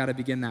I got to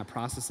begin that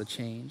process of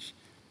change.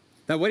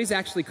 That what he's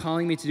actually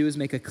calling me to do is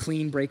make a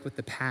clean break with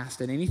the past,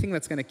 and anything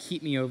that's going to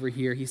keep me over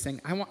here, he's saying,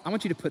 I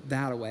want you to put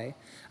that away.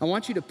 I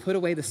want you to put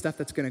away the stuff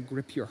that's going to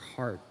grip your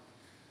heart,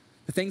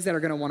 the things that are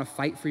going to want to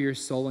fight for your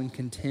soul and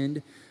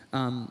contend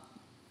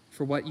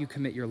for what you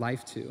commit your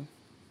life to.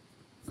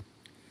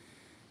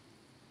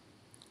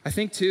 I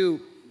think, too,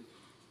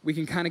 we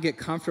can kind of get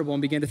comfortable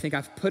and begin to think,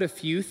 I've put a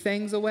few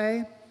things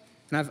away,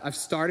 and I've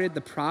started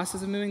the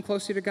process of moving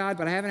closer to God,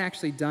 but I haven't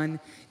actually done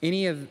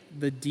any of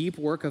the deep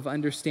work of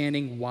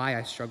understanding why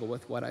I struggle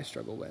with what I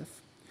struggle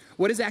with.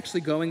 What is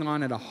actually going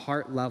on at a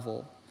heart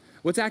level?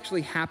 What's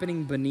actually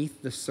happening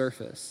beneath the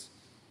surface?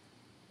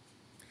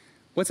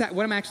 What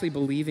I'm actually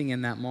believing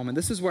in that moment?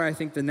 This is where I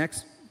think the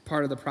next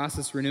part of the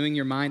process, renewing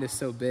your mind, is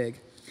so big.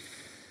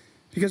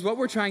 Because what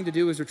we're trying to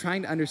do is we're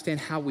trying to understand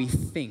how we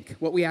think,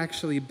 what we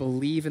actually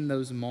believe in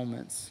those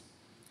moments.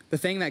 The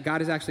thing that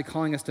God is actually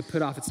calling us to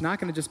put off, it's not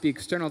going to just be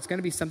external. It's going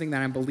to be something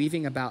that I'm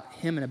believing about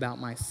him and about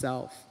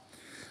myself.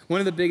 One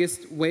of the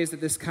biggest ways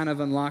that this kind of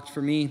unlocked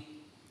for me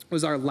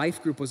was our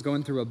life group was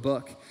going through a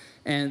book.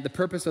 And the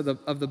purpose of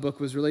the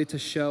book was really to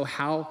show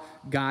how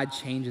God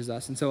changes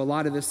us. And so a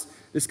lot of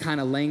this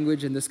kind of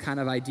language and this kind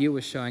of idea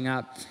was showing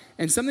up.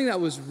 And something that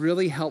was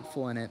really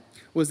helpful in it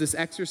was this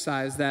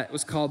exercise that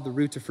was called the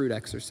root to fruit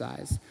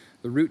exercise.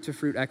 The root to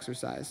fruit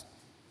exercise.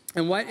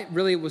 And what it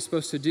really was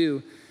supposed to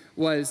do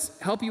was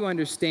help you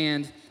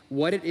understand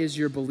what it is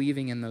you're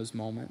believing in those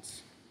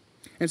moments.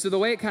 And so the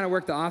way it kind of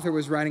worked, the author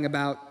was writing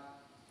about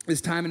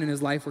this time in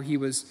his life where he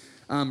was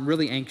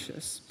really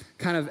anxious.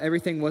 Kind of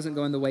everything wasn't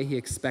going the way he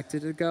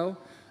expected it to go.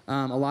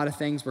 A lot of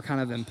things were kind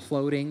of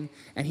imploding,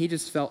 and he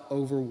just felt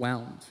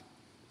overwhelmed.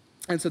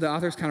 And so the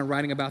author's kind of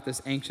writing about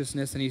this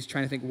anxiousness, and he's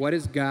trying to think, what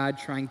is God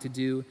trying to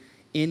do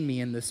in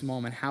me in this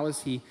moment? How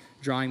is he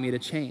drawing me to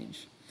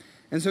change?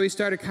 And so he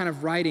started kind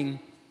of writing,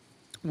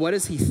 what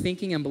is he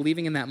thinking and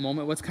believing in that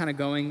moment? What's kind of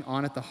going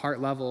on at the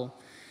heart level?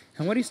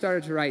 And what he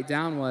started to write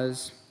down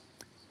was,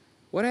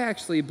 what I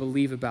actually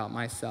believe about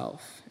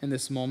myself in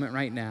this moment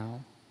right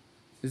now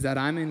is that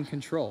I'm in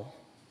control,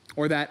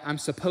 or that I'm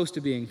supposed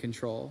to be in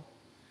control,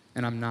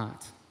 and I'm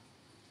not.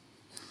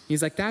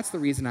 He's like, that's the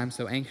reason I'm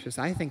so anxious.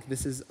 I think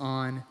this is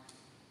on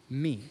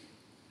me.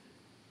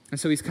 And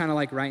so he's kind of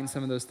like writing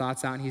some of those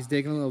thoughts out, and he's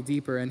digging a little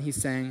deeper, and he's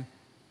saying,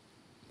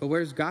 but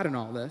where's God in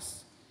all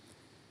this?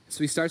 So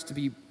he starts to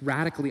be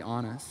radically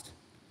honest.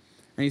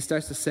 And he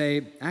starts to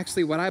say,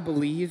 actually, what I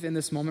believe in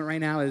this moment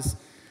right now is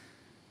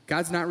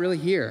God's not really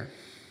here.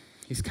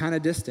 He's kind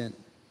of distant.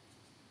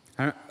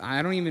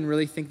 I don't even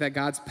really think that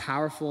God's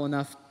powerful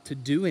enough to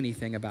do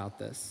anything about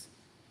this.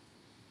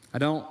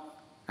 I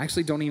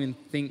actually don't even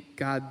think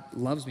God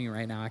loves me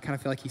right now. I kind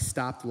of feel like he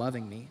stopped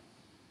loving me,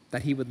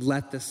 that he would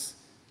let this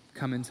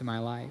come into my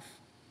life.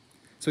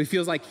 So he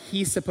feels like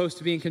he's supposed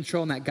to be in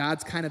control and that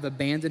God's kind of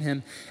abandoned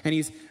him. And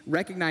he's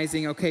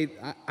recognizing, okay,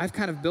 I've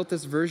kind of built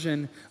this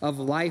version of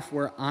life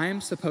where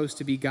I'm supposed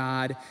to be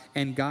God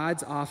and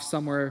God's off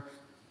somewhere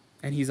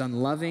and he's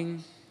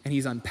unloving and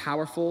he's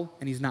unpowerful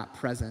and he's not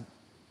present.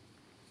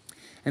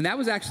 And that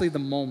was actually the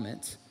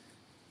moment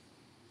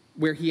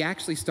where he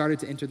actually started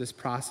to enter this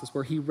process,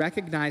 where he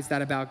recognized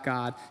that about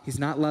God. He's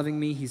not loving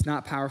me, he's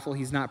not powerful,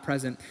 he's not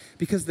present.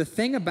 Because the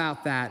thing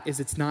about that is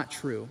it's not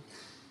true.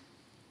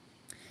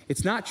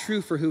 It's not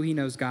true for who he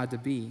knows God to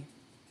be.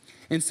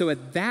 And so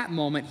at that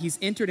moment, he's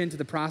entered into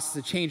the process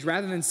of change.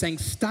 Rather than saying,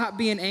 stop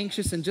being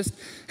anxious and just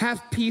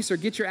have peace or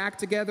get your act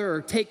together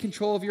or take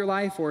control of your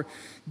life or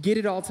get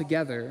it all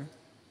together,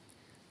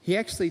 he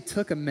actually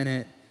took a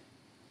minute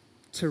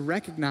to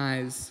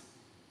recognize,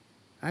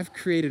 I've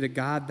created a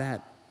God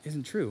that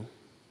isn't true.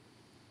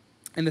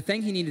 And the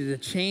thing he needed to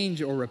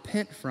change or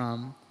repent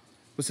from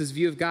was his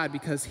view of God,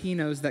 because he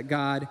knows that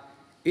God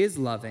is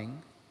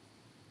loving.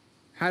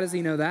 How does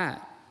he know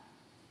that?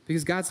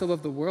 Because God so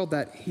loved the world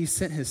that he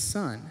sent his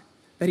son,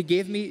 that he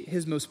gave me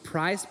his most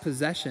prized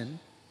possession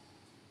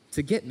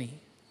to get me.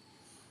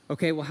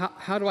 Okay, well,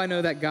 how do I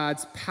know that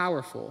God's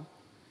powerful?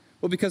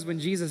 Well, because when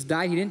Jesus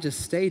died, he didn't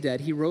just stay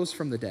dead, he rose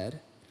from the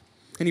dead.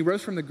 And he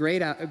rose from the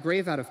grave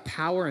out of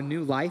power and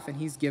new life, and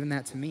he's given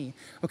that to me.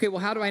 Okay,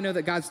 well, how do I know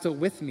that God's still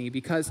with me?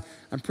 Because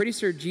I'm pretty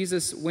sure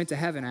Jesus went to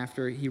heaven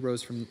after he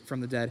rose from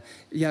the dead.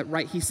 Yeah,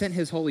 right, he sent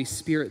his Holy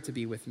Spirit to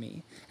be with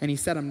me, and he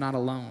said I'm not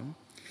alone.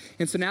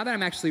 And so now that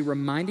I'm actually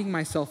reminding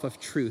myself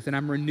of truth, and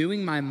I'm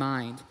renewing my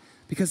mind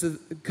because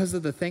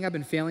of the thing I've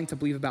been failing to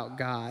believe about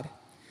God,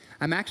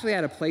 I'm actually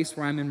at a place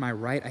where I'm in my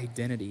right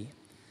identity,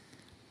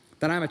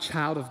 that I'm a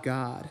child of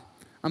God.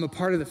 I'm a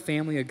part of the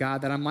family of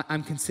God, that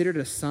I'm considered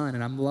a son,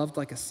 and I'm loved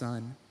like a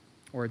son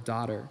or a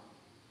daughter.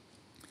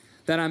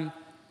 That I'm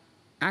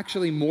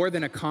actually more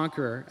than a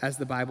conqueror, as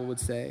the Bible would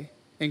say,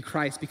 in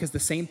Christ, because the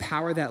same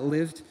power that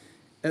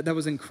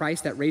was in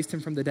Christ that raised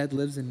him from the dead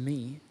lives in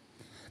me.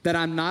 That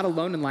I'm not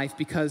alone in life,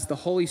 because the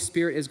Holy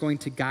Spirit is going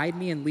to guide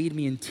me and lead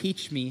me and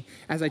teach me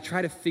as I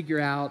try to figure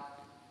out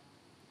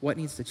what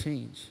needs to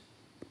change.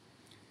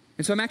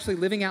 And so I'm actually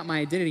living out my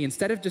identity.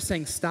 Instead of just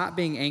saying, stop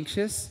being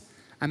anxious,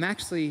 I'm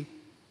actually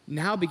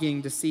now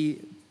beginning to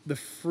see the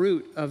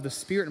fruit of the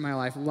Spirit in my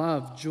life: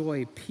 love,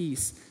 joy,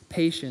 peace,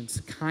 patience,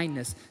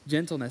 kindness,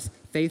 gentleness,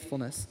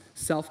 faithfulness,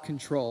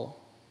 self-control.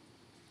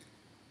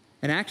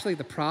 And actually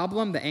the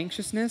problem, the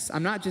anxiousness,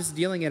 I'm not just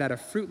dealing it at a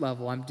fruit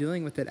level, I'm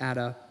dealing with it at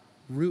a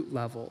root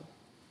level.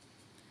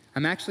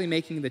 I'm actually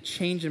making the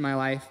change in my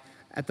life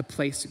at the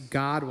place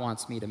God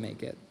wants me to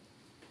make it.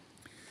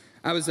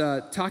 I was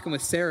talking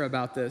with Sarah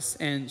about this,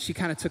 and she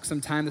kind of took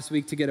some time this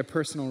week to get a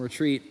personal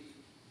retreat.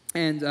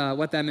 And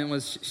what that meant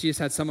was she just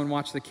had someone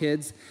watch the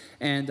kids,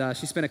 and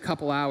she spent a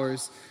couple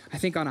hours, I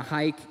think, on a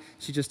hike.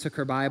 She just took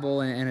her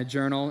Bible and a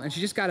journal, and she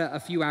just got a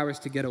few hours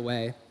to get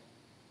away.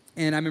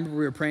 And I remember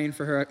we were praying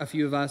for her, a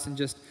few of us, and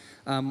just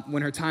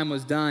when her time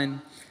was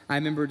done, I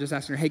remember just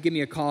asking her, hey, give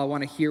me a call. I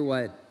want to hear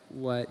what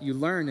you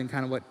learned and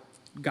kind of what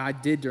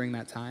God did during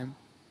that time.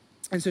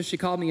 And so she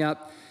called me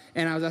up,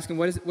 and I was asking,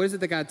 what is it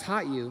that God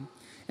taught you?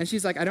 And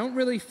she's like, I don't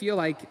really feel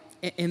like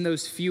in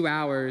those few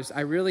hours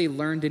I really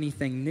learned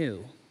anything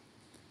new.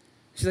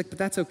 She's like, but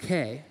that's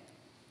okay.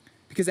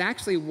 Because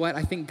actually what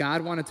I think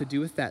God wanted to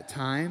do with that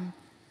time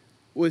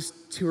was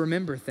to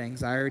remember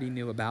things I already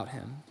knew about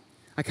him.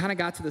 I kind of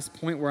got to this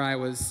point where I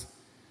was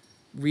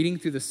reading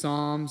through the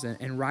Psalms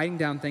and writing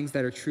down things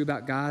that are true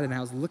about God, and I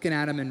was looking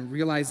at them and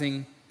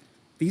realizing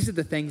these are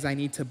the things I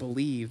need to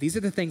believe. These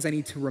are the things I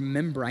need to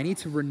remember. I need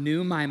to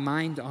renew my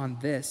mind on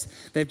this.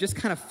 They've just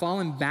kind of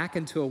fallen back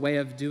into a way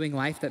of doing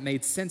life that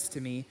made sense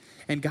to me,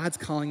 and God's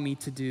calling me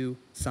to do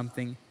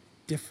something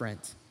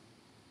different.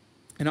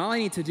 And all I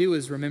need to do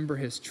is remember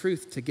his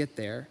truth to get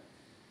there.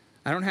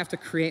 I don't have to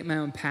create my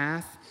own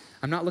path.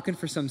 I'm not looking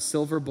for some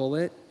silver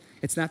bullet.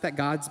 It's not that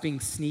God's being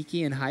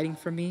sneaky and hiding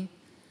from me.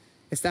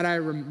 It's that I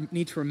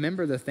need to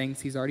remember the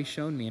things he's already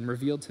shown me and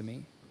revealed to me.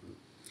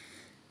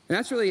 And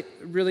that's really,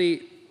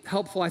 really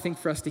helpful, I think,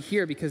 for us to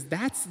hear, because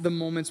that's the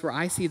moments where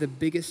I see the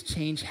biggest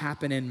change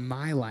happen in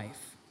my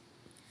life.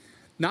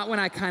 Not when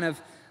I kind of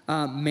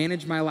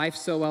manage my life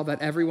so well that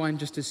everyone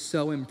just is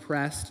so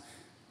impressed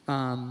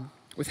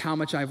with how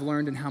much I've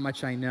learned and how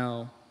much I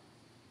know.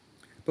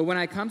 But when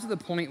I come to the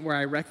point where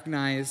I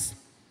recognize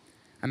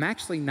I'm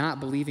actually not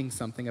believing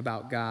something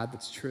about God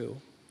that's true.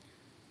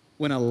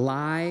 When a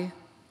lie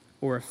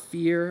or a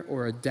fear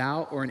or a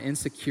doubt or an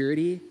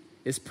insecurity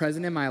is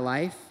present in my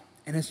life,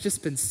 and it's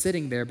just been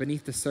sitting there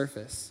beneath the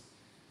surface.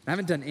 I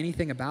haven't done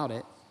anything about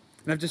it.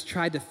 And I've just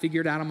tried to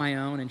figure it out on my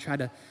own and try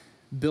to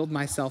build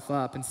myself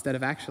up instead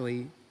of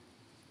actually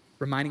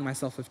reminding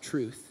myself of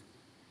truth.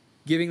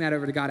 Giving that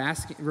over to God,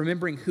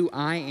 remembering who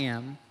I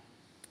am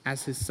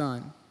as his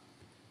son.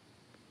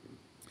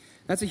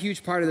 That's a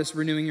huge part of this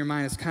renewing your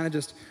mind, is kind of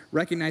just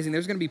recognizing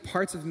there's going to be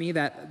parts of me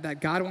that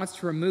God wants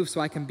to remove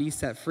so I can be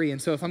set free.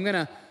 And so if I'm going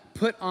to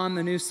put on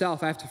the new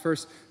self, I have to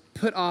first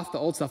put off the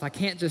old self. I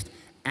can't just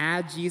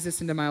add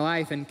Jesus into my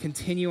life and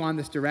continue on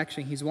this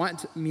direction. He's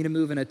wanting me to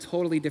move in a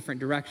totally different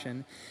direction.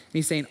 And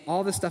he's saying,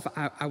 all this stuff,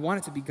 I want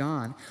it to be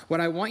gone.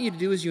 What I want you to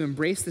do as you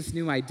embrace this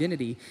new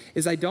identity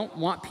is I don't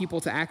want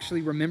people to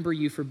actually remember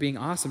you for being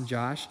awesome,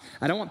 Josh.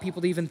 I don't want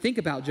people to even think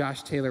about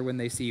Josh Taylor when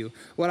they see you.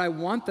 What I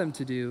want them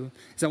to do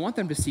is I want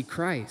them to see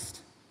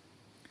Christ.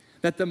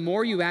 That the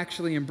more you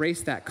actually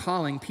embrace that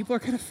calling, people are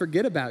going to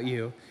forget about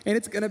you, and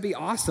it's going to be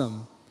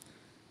awesome.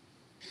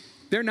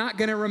 They're not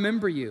going to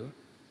remember you.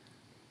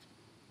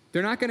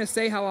 They're not going to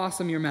say how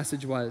awesome your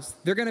message was.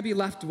 They're going to be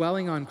left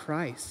dwelling on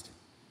Christ.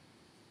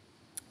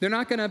 They're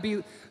not going to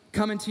be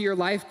coming to your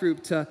life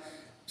group to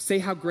say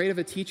how great of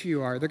a teacher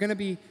you are. They're going to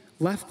be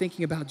left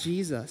thinking about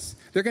Jesus.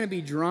 They're going to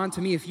be drawn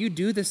to me. If you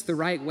do this the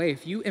right way,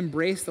 if you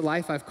embrace the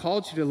life I've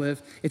called you to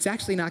live, it's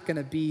actually not going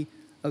to be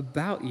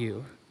about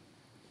you.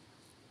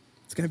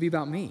 It's going to be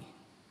about me.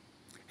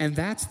 And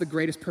that's the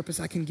greatest purpose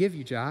I can give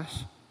you,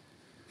 Josh.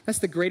 That's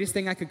the greatest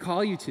thing I could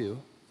call you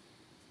to,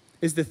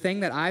 is the thing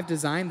that I've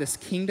designed, this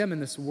kingdom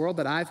and this world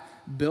that I've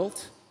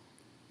built.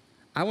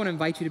 I want to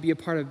invite you to be a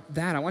part of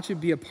that. I want you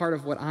to be a part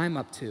of what I'm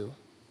up to.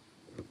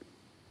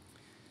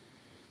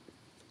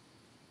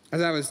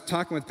 As I was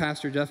talking with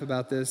Pastor Jeff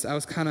about this, I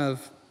was kind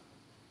of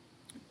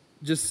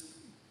just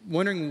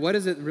wondering, what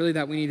is it really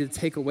that we need to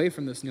take away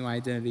from this new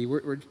identity?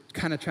 We're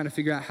kind of trying to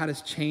figure out how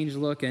does change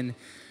look, and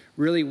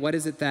really what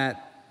is it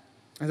that,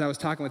 as I was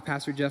talking with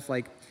Pastor Jeff,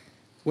 like,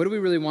 what do we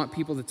really want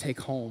people to take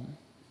home?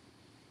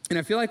 And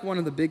I feel like one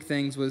of the big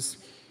things was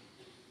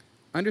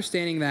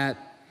understanding that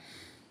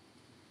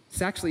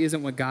this actually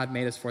isn't what God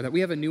made us for, that we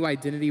have a new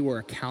identity we're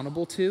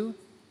accountable to,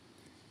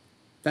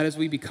 that as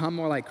we become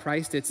more like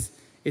Christ, it's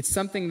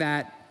something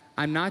that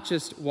I'm not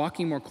just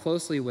walking more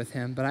closely with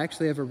him, but I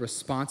actually have a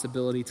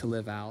responsibility to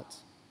live out.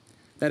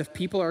 That if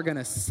people are going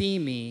to see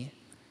me,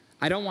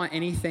 I don't want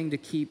anything to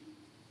keep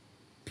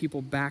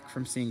people back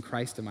from seeing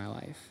Christ in my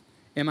life.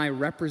 Am I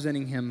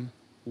representing him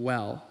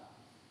well?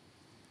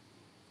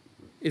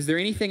 Is there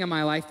anything in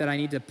my life that I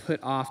need to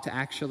put off to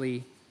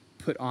actually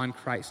put on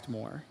Christ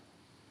more?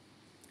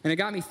 And it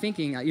got me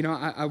thinking,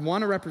 I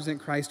want to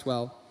represent Christ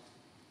well.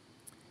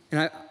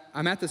 And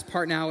I'm at this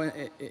part now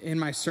in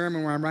my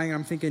sermon where I'm writing,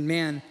 I'm thinking,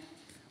 man,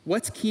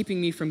 what's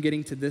keeping me from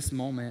getting to this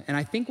moment? And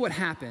I think what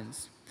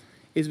happens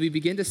is we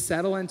begin to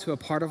settle into a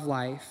part of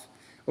life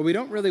where we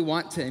don't really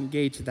want to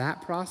engage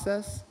that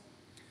process,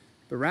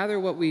 but rather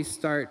what we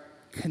start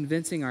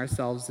convincing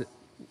ourselves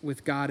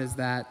with God is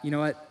that, you know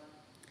what,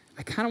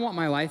 I kind of want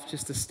my life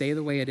just to stay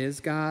the way it is,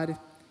 God,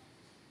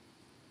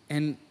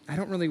 and I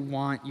don't really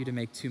want you to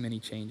make too many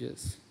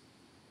changes.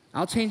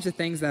 I'll change the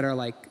things that are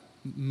like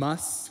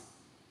musts,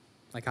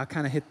 like I'll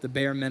kind of hit the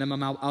bare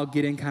minimum. I'll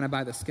get in kind of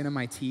by the skin of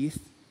my teeth.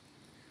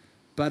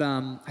 But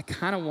I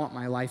kind of want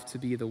my life to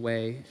be the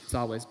way it's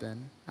always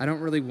been. I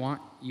don't really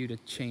want you to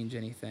change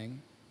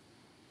anything.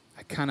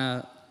 I kind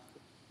of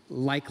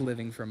like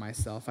living for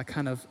myself. I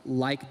kind of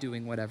like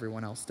doing what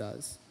everyone else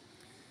does.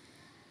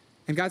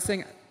 And God's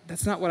saying,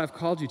 that's not what I've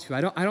called you to.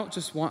 I don't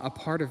just want a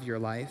part of your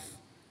life.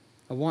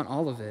 I want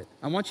all of it.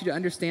 I want you to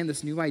understand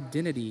this new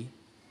identity,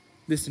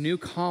 this new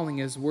calling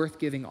is worth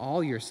giving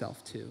all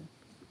yourself to.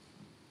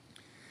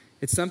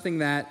 It's something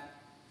that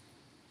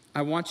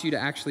I want you to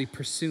actually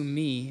pursue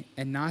me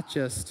and not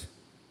just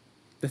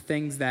the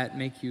things that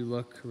make you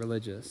look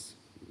religious.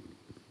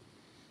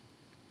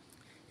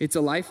 It's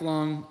a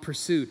lifelong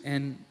pursuit,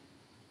 and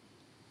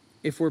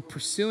if we're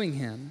pursuing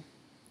him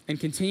and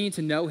continue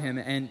to know him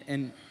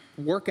and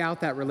work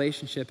out that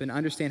relationship and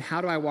understand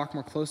how do I walk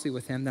more closely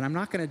with him, then I'm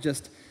not going to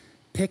just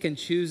pick and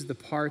choose the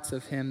parts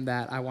of him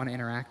that I want to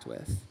interact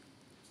with.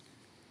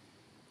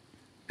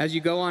 As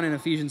you go on in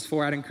Ephesians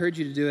 4, I'd encourage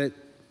you to do it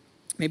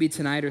maybe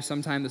tonight or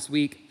sometime this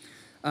week.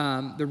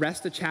 The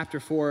rest of chapter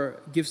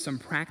 4 gives some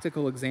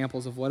practical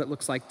examples of what it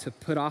looks like to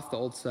put off the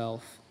old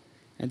self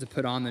and to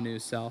put on the new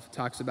self. It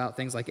talks about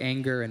things like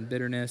anger and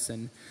bitterness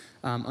and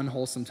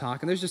unwholesome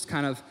talk. And there's just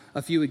kind of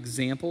a few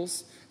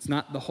examples. It's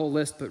not the whole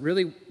list, but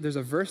really there's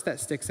a verse that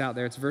sticks out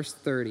there. It's verse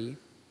 30.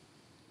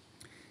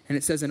 And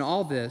it says, in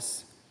all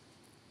this,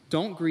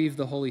 don't grieve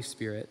the Holy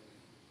Spirit.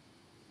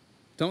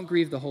 Don't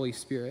grieve the Holy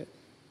Spirit.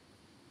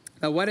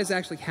 Now, what is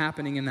actually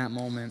happening in that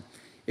moment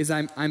is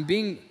I'm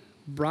being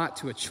brought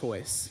to a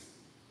choice.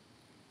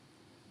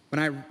 When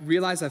I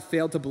realize I've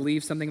failed to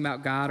believe something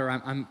about God, or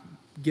I'm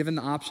given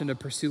the option to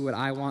pursue what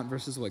I want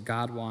versus what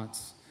God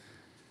wants,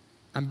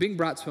 I'm being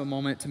brought to a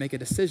moment to make a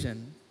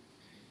decision.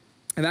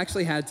 I've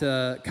actually had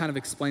to kind of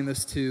explain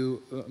this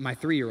to my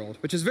 3-year-old,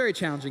 which is very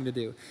challenging to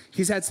do.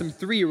 He's had some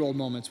 3-year-old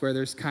moments where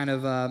there's kind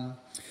of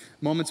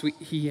moments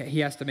he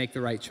has to make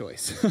the right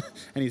choice,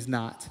 and he's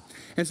not.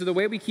 And so the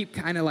way we keep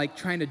kind of like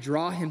trying to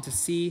draw him to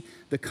see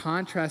the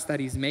contrast that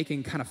he's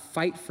making, kind of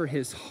fight for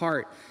his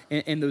heart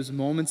in those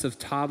moments of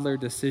toddler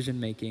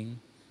decision-making,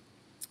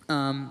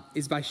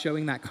 is by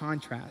showing that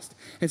contrast.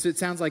 And so it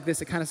sounds like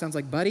this. It kind of sounds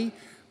like, buddy,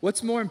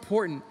 what's more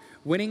important,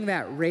 winning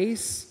that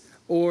race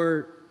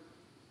or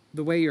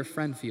the way your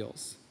friend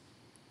feels?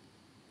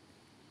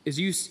 Is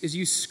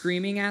you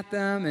screaming at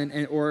them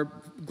or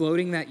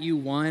gloating that you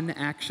won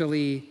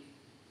actually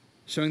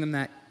showing them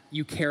that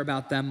you care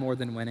about them more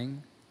than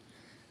winning?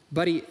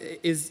 Buddy,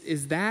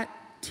 is that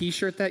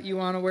t-shirt that you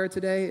want to wear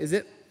today, is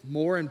it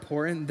more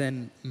important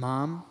than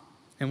mom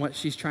and what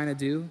she's trying to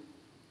do?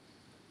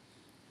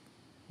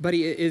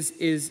 Buddy,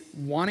 is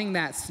wanting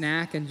that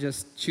snack and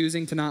just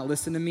choosing to not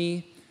listen to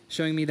me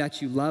showing me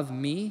that you love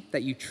me,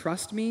 that you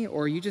trust me,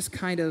 or are you just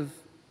kind of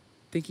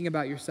thinking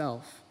about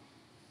yourself.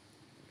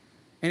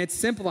 And it's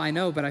simple, I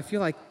know, but I feel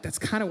like that's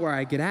kind of where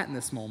I get at in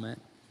this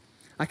moment.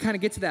 I kind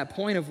of get to that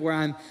point of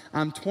where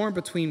I'm torn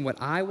between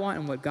what I want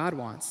and what God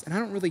wants, and I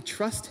don't really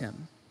trust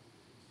him.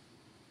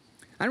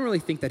 I don't really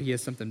think that he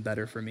has something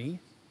better for me.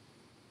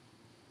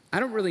 I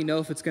don't really know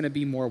if it's going to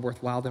be more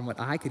worthwhile than what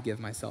I could give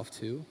myself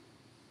to.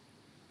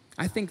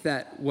 I think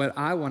that what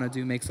I want to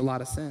do makes a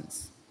lot of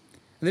sense.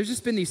 And there's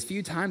just been these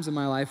few times in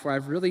my life where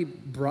I've really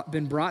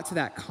been brought to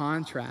that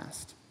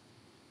contrast.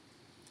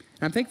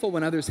 And I'm thankful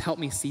when others help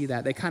me see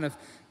that. They kind of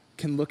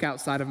can look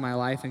outside of my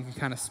life and can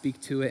kind of speak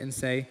to it and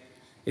say,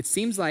 it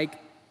seems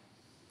like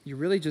you're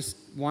really just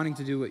wanting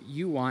to do what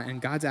you want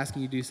and God's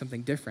asking you to do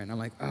something different. I'm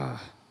like,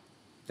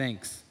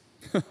 thanks.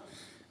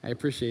 I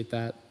appreciate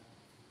that.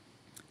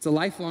 It's a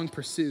lifelong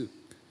pursuit.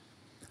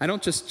 I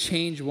don't just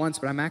change once,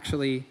 but I'm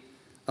actually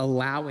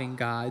allowing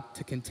God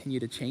to continue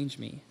to change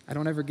me. I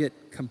don't ever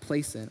get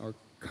complacent or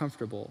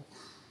comfortable.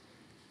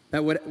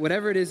 That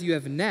whatever it is you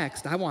have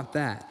next, I want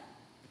that.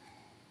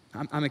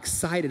 I'm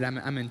excited,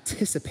 I'm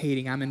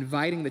anticipating, I'm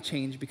inviting the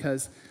change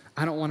because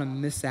I don't want to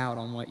miss out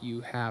on what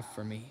you have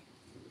for me.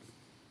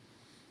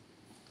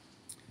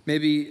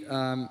 Maybe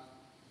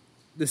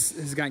this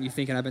has gotten you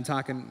thinking. I've been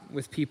talking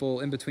with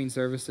people in between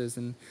services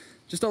and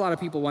just a lot of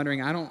people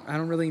wondering, I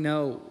don't really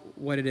know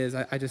what it is.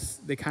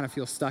 They kind of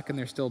feel stuck and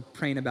they're still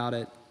praying about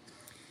it.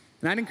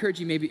 And I'd encourage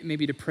you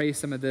maybe to pray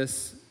some of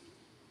this,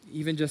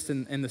 even just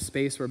in the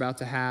space we're about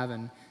to have,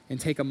 and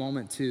take a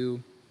moment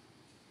to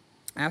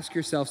ask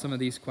yourself some of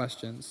these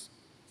questions.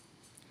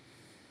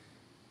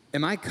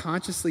 Am I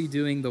consciously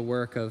doing the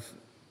work of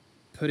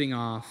putting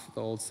off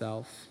the old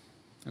self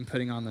and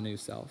putting on the new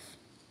self?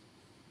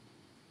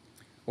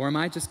 Or am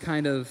I just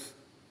kind of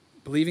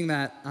believing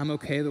that I'm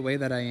okay the way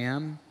that I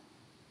am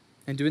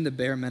and doing the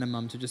bare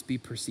minimum to just be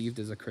perceived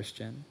as a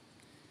Christian?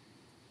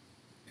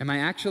 Am I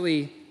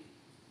actually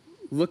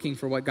looking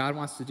for what God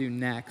wants to do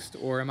next,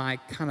 or am I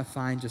kind of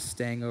fine just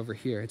staying over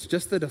here? It's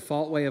just the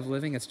default way of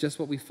living. It's just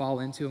what we fall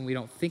into and we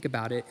don't think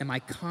about it. Am I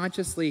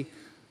consciously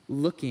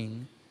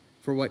looking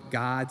for what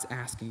God's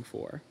asking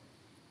for?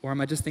 Or am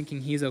I just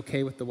thinking he's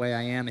okay with the way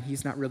I am and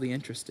he's not really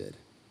interested?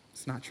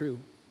 It's not true.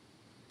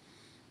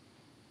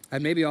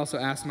 I'd maybe also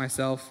ask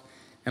myself,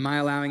 am I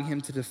allowing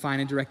him to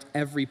define and direct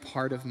every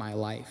part of my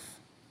life?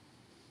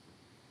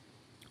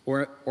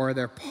 Or are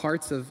there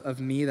parts of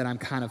me that I'm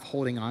kind of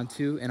holding on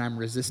to and I'm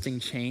resisting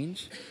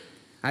change?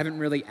 I haven't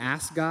really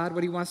asked God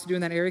what he wants to do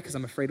in that area because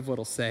I'm afraid of what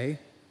he'll say.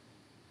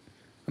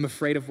 I'm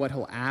afraid of what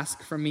he'll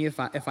ask from me if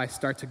I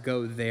start to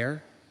go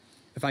there,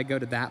 if I go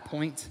to that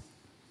point.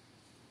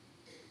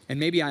 And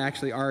maybe I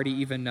actually already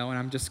even know and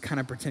I'm just kind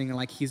of pretending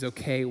like he's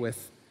okay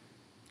with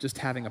just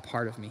having a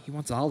part of me. He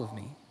wants all of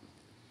me.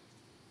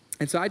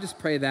 And so I just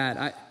pray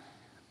that.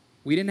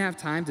 We didn't have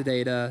time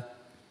today to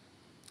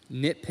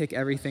nitpick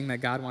everything that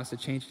God wants to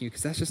change in you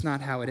because that's just not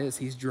how it is.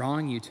 He's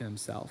drawing you to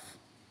himself.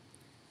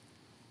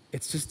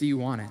 It's just, do you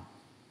want it?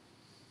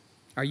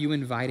 Are you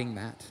inviting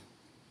that?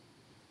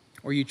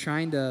 Or are you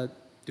trying to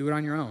do it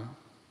on your own?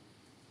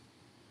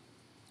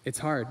 It's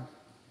hard.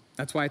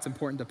 That's why it's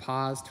important to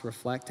pause, to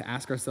reflect, to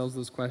ask ourselves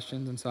those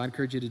questions. And so I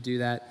encourage you to do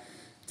that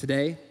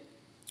today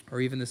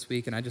or even this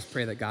week. And I just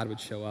pray that God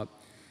would show up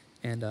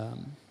and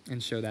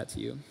show that to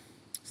you.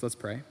 So let's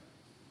pray.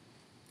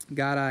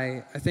 God,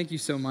 I thank you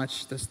so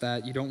much just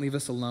that you don't leave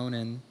us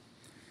alone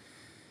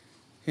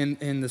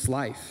in this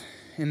life,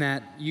 and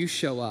that you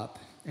show up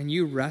and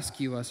you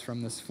rescue us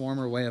from this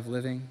former way of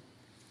living,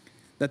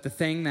 that the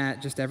thing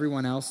that just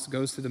everyone else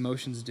goes through the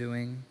motions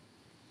doing,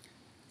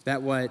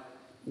 that what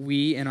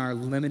we in our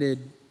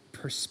limited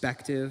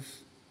perspective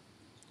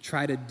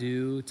try to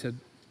do to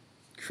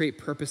create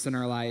purpose in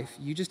our life,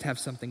 you just have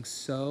something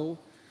so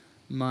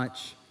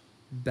much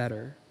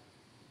better.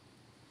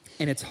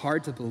 And it's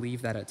hard to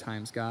believe that at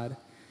times, God.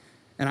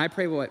 And I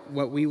pray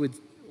what we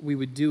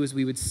would do is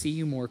we would see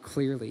you more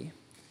clearly,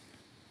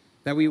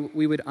 that we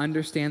would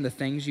understand the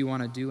things you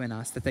want to do in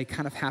us, that they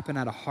kind of happen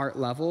at a heart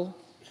level.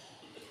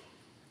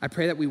 I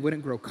pray that we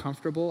wouldn't grow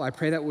comfortable. I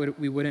pray that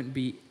we wouldn't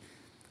be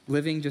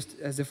living just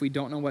as if we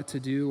don't know what to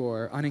do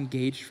or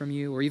unengaged from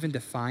you or even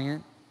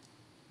defiant.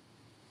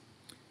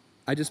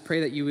 I just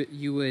pray that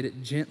you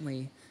would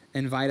gently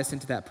invite us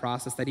into that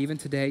process, that even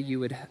today you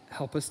would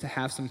help us to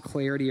have some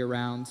clarity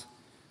around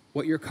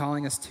what you're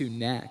calling us to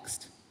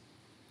next.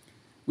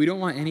 We don't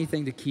want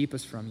anything to keep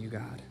us from you,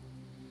 God.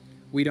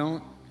 We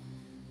don't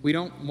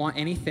want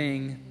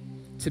anything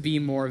to be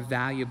more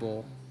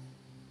valuable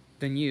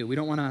than you. We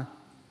don't want to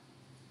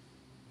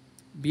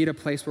be at a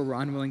place where we're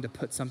unwilling to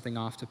put something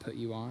off to put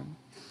you on.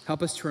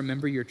 Help us to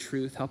remember your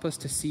truth. Help us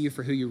to see you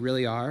for who you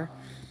really are.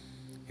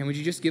 And would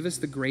you just give us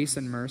the grace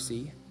and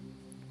mercy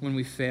when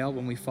we fail,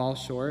 when we fall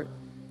short,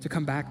 to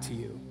come back to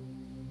you,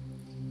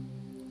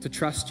 to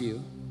trust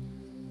you.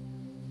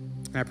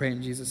 And I pray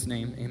in Jesus'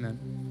 name,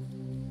 amen.